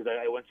 because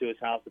I went to his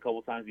house a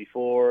couple times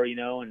before,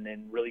 and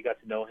then really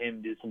got to know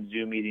him, did some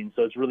Zoom meetings.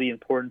 So it's really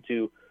important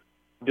to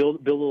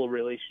build a little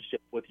relationship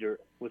with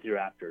your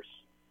actors,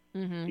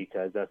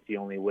 because that's the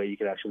only way you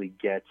can actually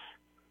get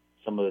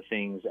some of the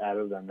things out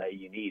of them that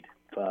you need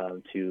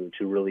to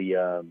really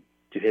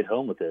to hit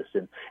home with this.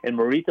 And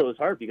Marita was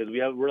hard because we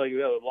have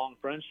a long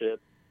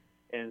friendship,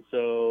 and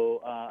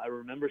so I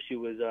remember she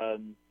was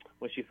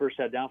when she first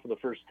sat down for the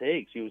first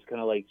take, she was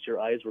kind of like, her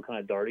eyes were kind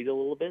of darting,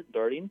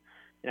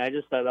 and I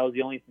just thought that was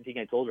the only thing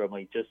I told her. I'm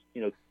like, just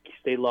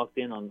stay locked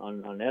in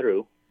on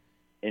Eru,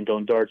 and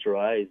don't dart your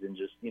eyes, and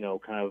just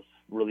kind of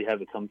really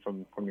have it come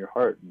from your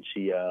heart. And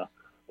she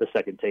the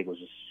second take was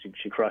just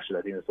she crushed it.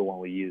 I think that's the one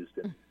we used,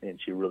 and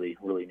she really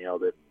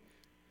nailed it.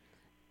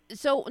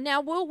 So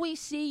now, will we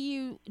see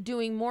you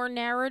doing more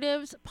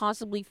narratives,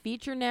 possibly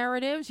feature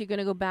narratives? You're going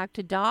to go back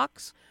to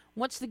docs.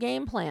 What's the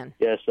game plan?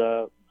 Yes,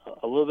 a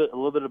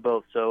little bit of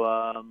both.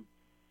 So,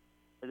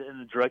 in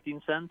the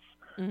directing sense,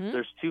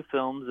 there's 2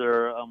 films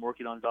that I'm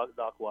working on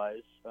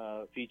doc-wise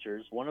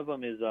features. One of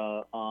them is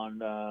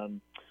on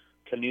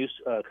canoe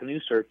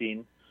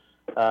surfing,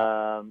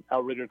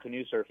 outrigger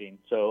canoe surfing.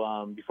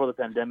 So before the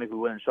pandemic, we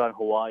went and shot in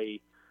Hawaii.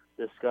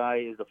 This guy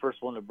is the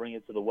first one to bring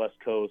it to the West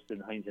Coast in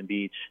Huntington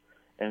Beach,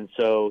 and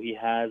so he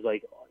has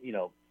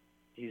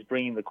he's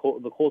bringing the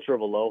culture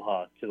of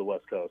aloha to the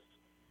West Coast.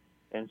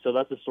 And so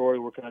that's a story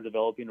we're kind of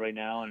developing right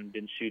now and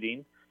been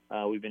shooting.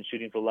 We've been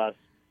shooting for the last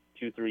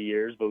 2-3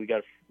 years, but we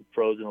got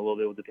frozen a little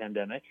bit with the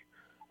pandemic.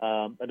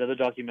 Another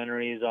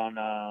documentary is on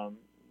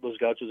Los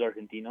Gauchos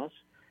Argentinos.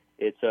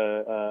 It's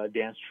a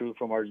dance troupe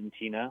from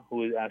Argentina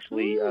who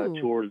actually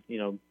toured,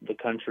 the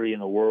country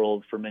and the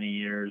world for many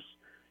years,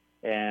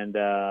 and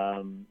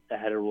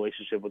had a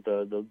relationship with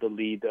the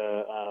lead,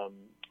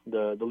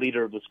 the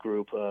leader of this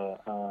group,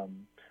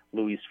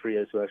 Luis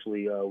Frias, who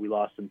actually we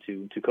lost him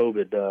to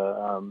COVID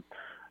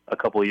a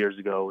couple of years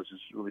ago, which is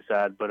really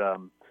sad. But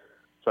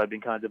so I've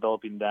been kind of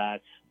developing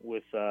that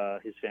with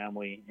his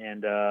family,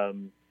 and I'd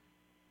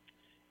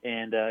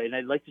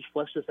like to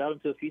flesh this out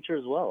into a feature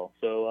as well.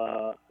 So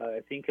I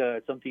think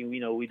it's something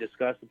we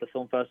discussed at the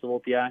film festival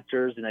with the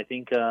actors, and I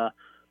think I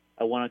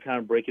want to kind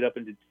of break it up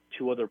into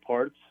 2 other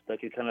parts that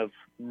could kind of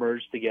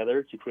merge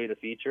together to create a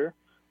feature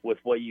with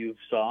what you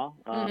saw,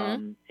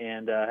 and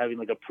having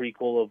like a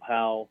prequel of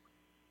how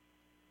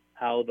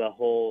the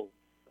whole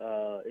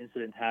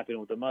incident happened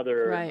with the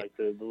mother, right. and like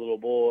the little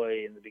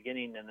boy in the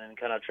beginning, and then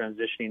kind of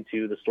transitioning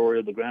to the story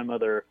of the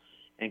grandmother,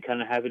 and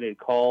kind of having it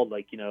called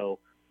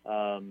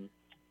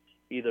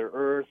either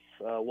earth,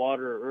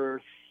 water,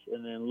 earth,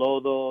 and then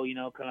lodo,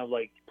 kind of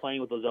like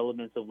playing with those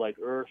elements of like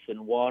earth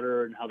and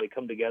water and how they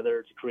come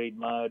together to create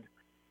mud,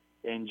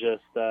 and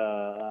just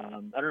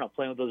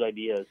playing with those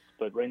ideas.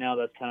 But right now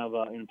that's kind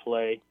of in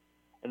play.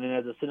 And then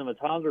as a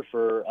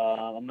cinematographer,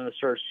 I'm going to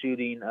start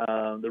shooting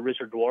the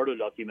Richard Duardo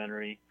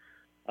documentary.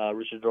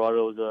 Richard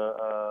Duardo is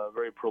a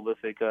very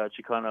prolific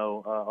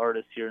Chicano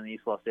artist here in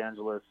East Los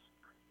Angeles.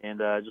 And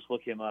just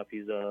look him up.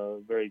 He's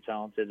very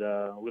talented.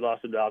 We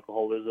lost him to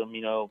alcoholism,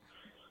 in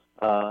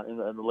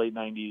the late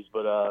 90s.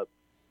 But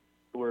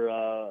we're,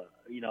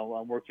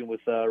 I'm working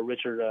with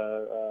Richard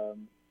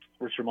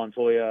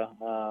Montoya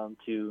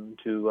to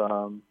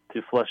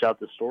flesh out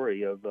the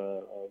story of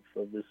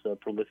this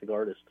prolific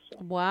artist. So.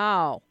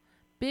 Wow.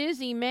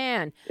 Busy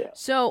man. Yeah.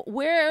 So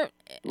where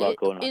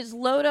is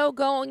Lodo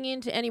going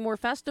into any more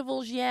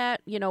festivals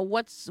yet?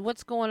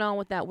 What's going on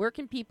with that? Where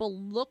can people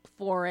look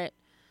for it?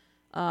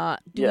 Do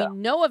we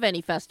know of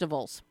any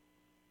festivals?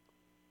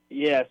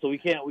 Yeah, so we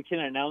can't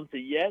announce it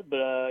yet,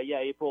 but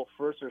April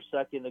 1st or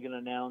 2nd they're going to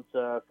announce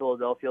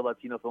Philadelphia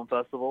Latino Film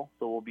Festival,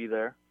 so we'll be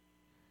there.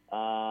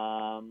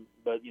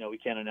 But we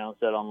can't announce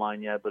that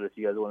online yet. But if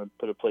you guys want to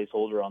put a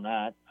placeholder on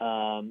that,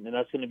 and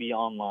that's going to be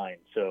online,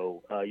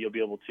 so you'll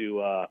be able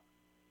to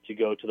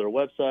go to their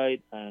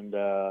website and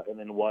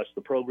then watch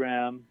the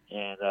program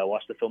and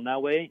watch the film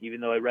that way. Even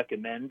though I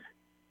recommend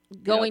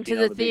going to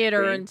the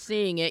theater and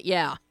seeing it.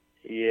 Yeah.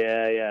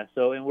 Yeah.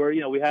 So, and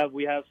we have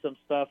some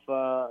stuff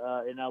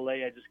in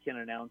LA. I just can't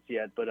announce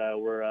yet, but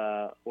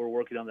we're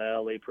working on the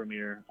LA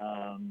premiere,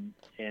 and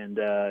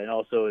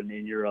also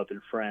in Europe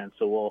and France.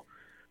 So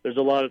there's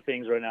a lot of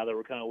things right now that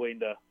we're kind of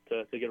waiting to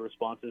get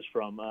responses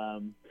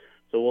from.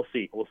 So we'll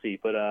see.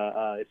 But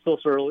it's still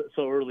so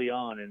early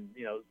on, and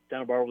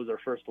Santa Barbara was our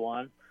first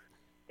one,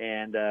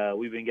 and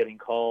we've been getting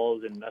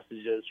calls and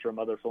messages from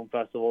other film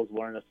festivals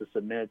wanting us to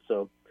submit.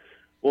 So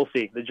we'll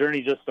see. The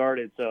journey just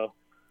started, so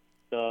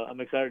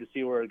I'm excited to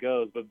see where it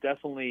goes. But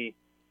definitely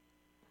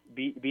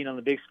being on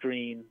the big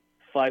screen,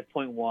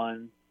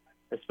 5.1,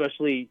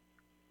 especially.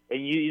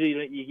 And you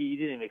didn't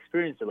even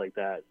experience it like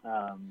that,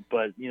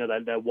 but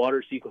that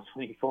water sequence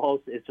when he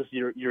falls, it's just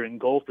you're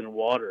engulfed in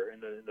water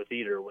in the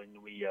theater when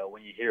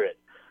you hear it.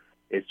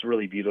 It's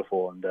really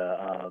beautiful, and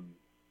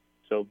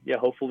so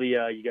hopefully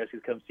you guys can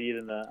come see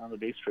it on the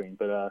big screen.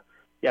 But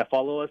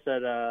follow us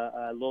at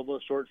Lobo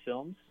Short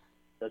Films.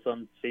 That's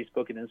on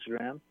Facebook and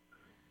Instagram,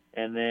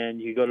 and then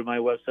you can go to my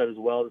website as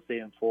well to stay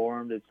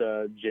informed. It's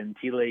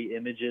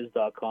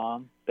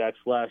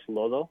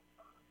gentileimages.com/Lodo.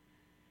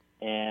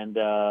 And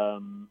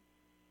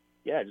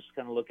just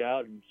kind of look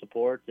out and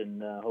support,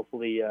 and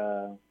hopefully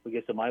we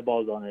get some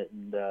eyeballs on it,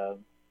 and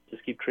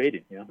just keep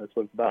creating. That's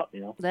what it's about.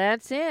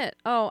 That's it.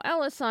 Oh,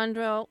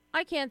 Alessandro,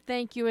 I can't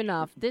thank you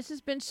enough. This has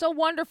been so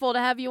wonderful to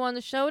have you on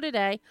the show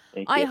today.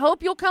 I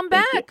hope you'll come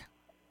back.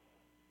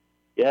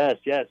 Yes.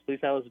 Please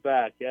have us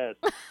back. Yes.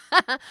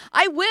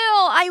 I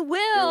will. You're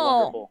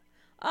wonderful.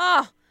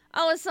 Oh,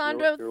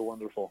 Alessandro. You're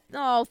wonderful.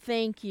 Oh,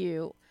 thank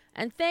you.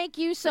 And thank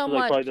you so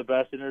much. Probably the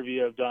best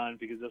interview I've done,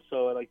 because I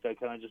like that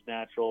kind of just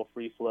natural,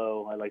 free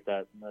flow. I like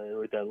that.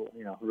 It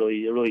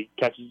really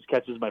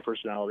catches my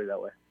personality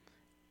that way.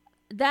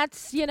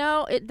 That's you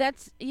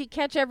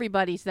catch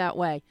everybody's that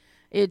way.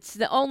 It's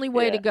the only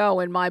way to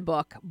go in my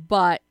book.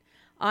 But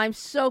I'm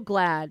so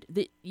glad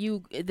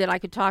that I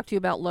could talk to you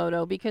about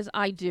Lodo, because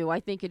I do.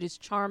 I think it is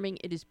charming,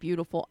 it is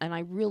beautiful, and I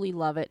really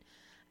love it.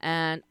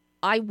 And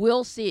I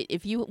will see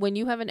it when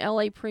you have an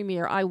LA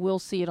premiere. I will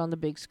see it on the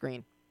big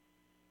screen.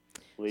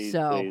 Please.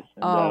 And,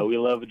 we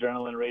love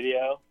Adrenaline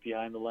Radio,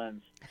 Behind the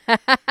Lens.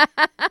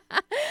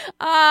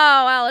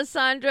 Oh,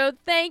 Alessandro,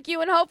 thank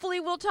you, and hopefully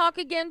we'll talk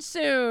again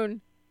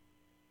soon.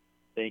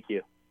 Thank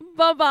you.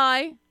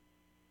 Bye-bye.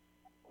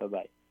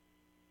 Bye-bye.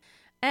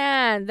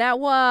 And that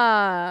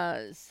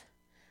was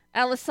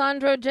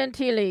Alessandro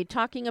Gentili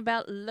talking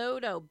about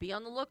Lodo. Be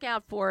on the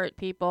lookout for it,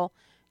 people.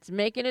 It's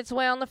making its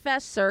way on the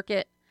fest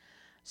circuit.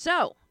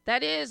 So,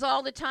 that is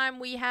all the time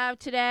we have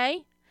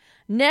today.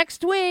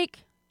 Next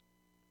week,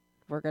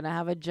 we're going to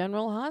have a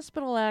General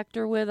Hospital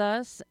actor with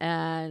us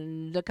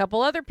and a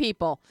couple other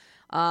people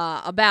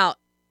about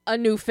a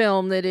new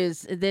film that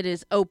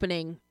is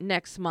opening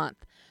next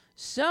month.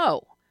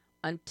 So,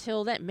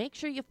 until then, make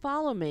sure you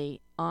follow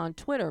me on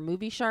Twitter,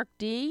 Movie Shark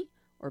D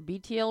or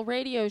BTL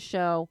Radio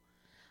Show,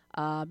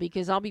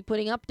 because I'll be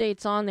putting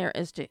updates on there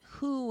as to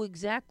who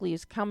exactly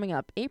is coming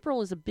up.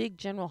 April is a big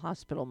General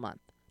Hospital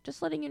month.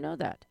 Just letting you know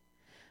that.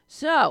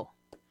 So,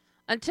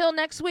 until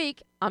next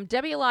week, I'm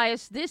Debbie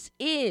Elias. This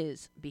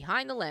is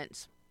Behind the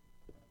Lens.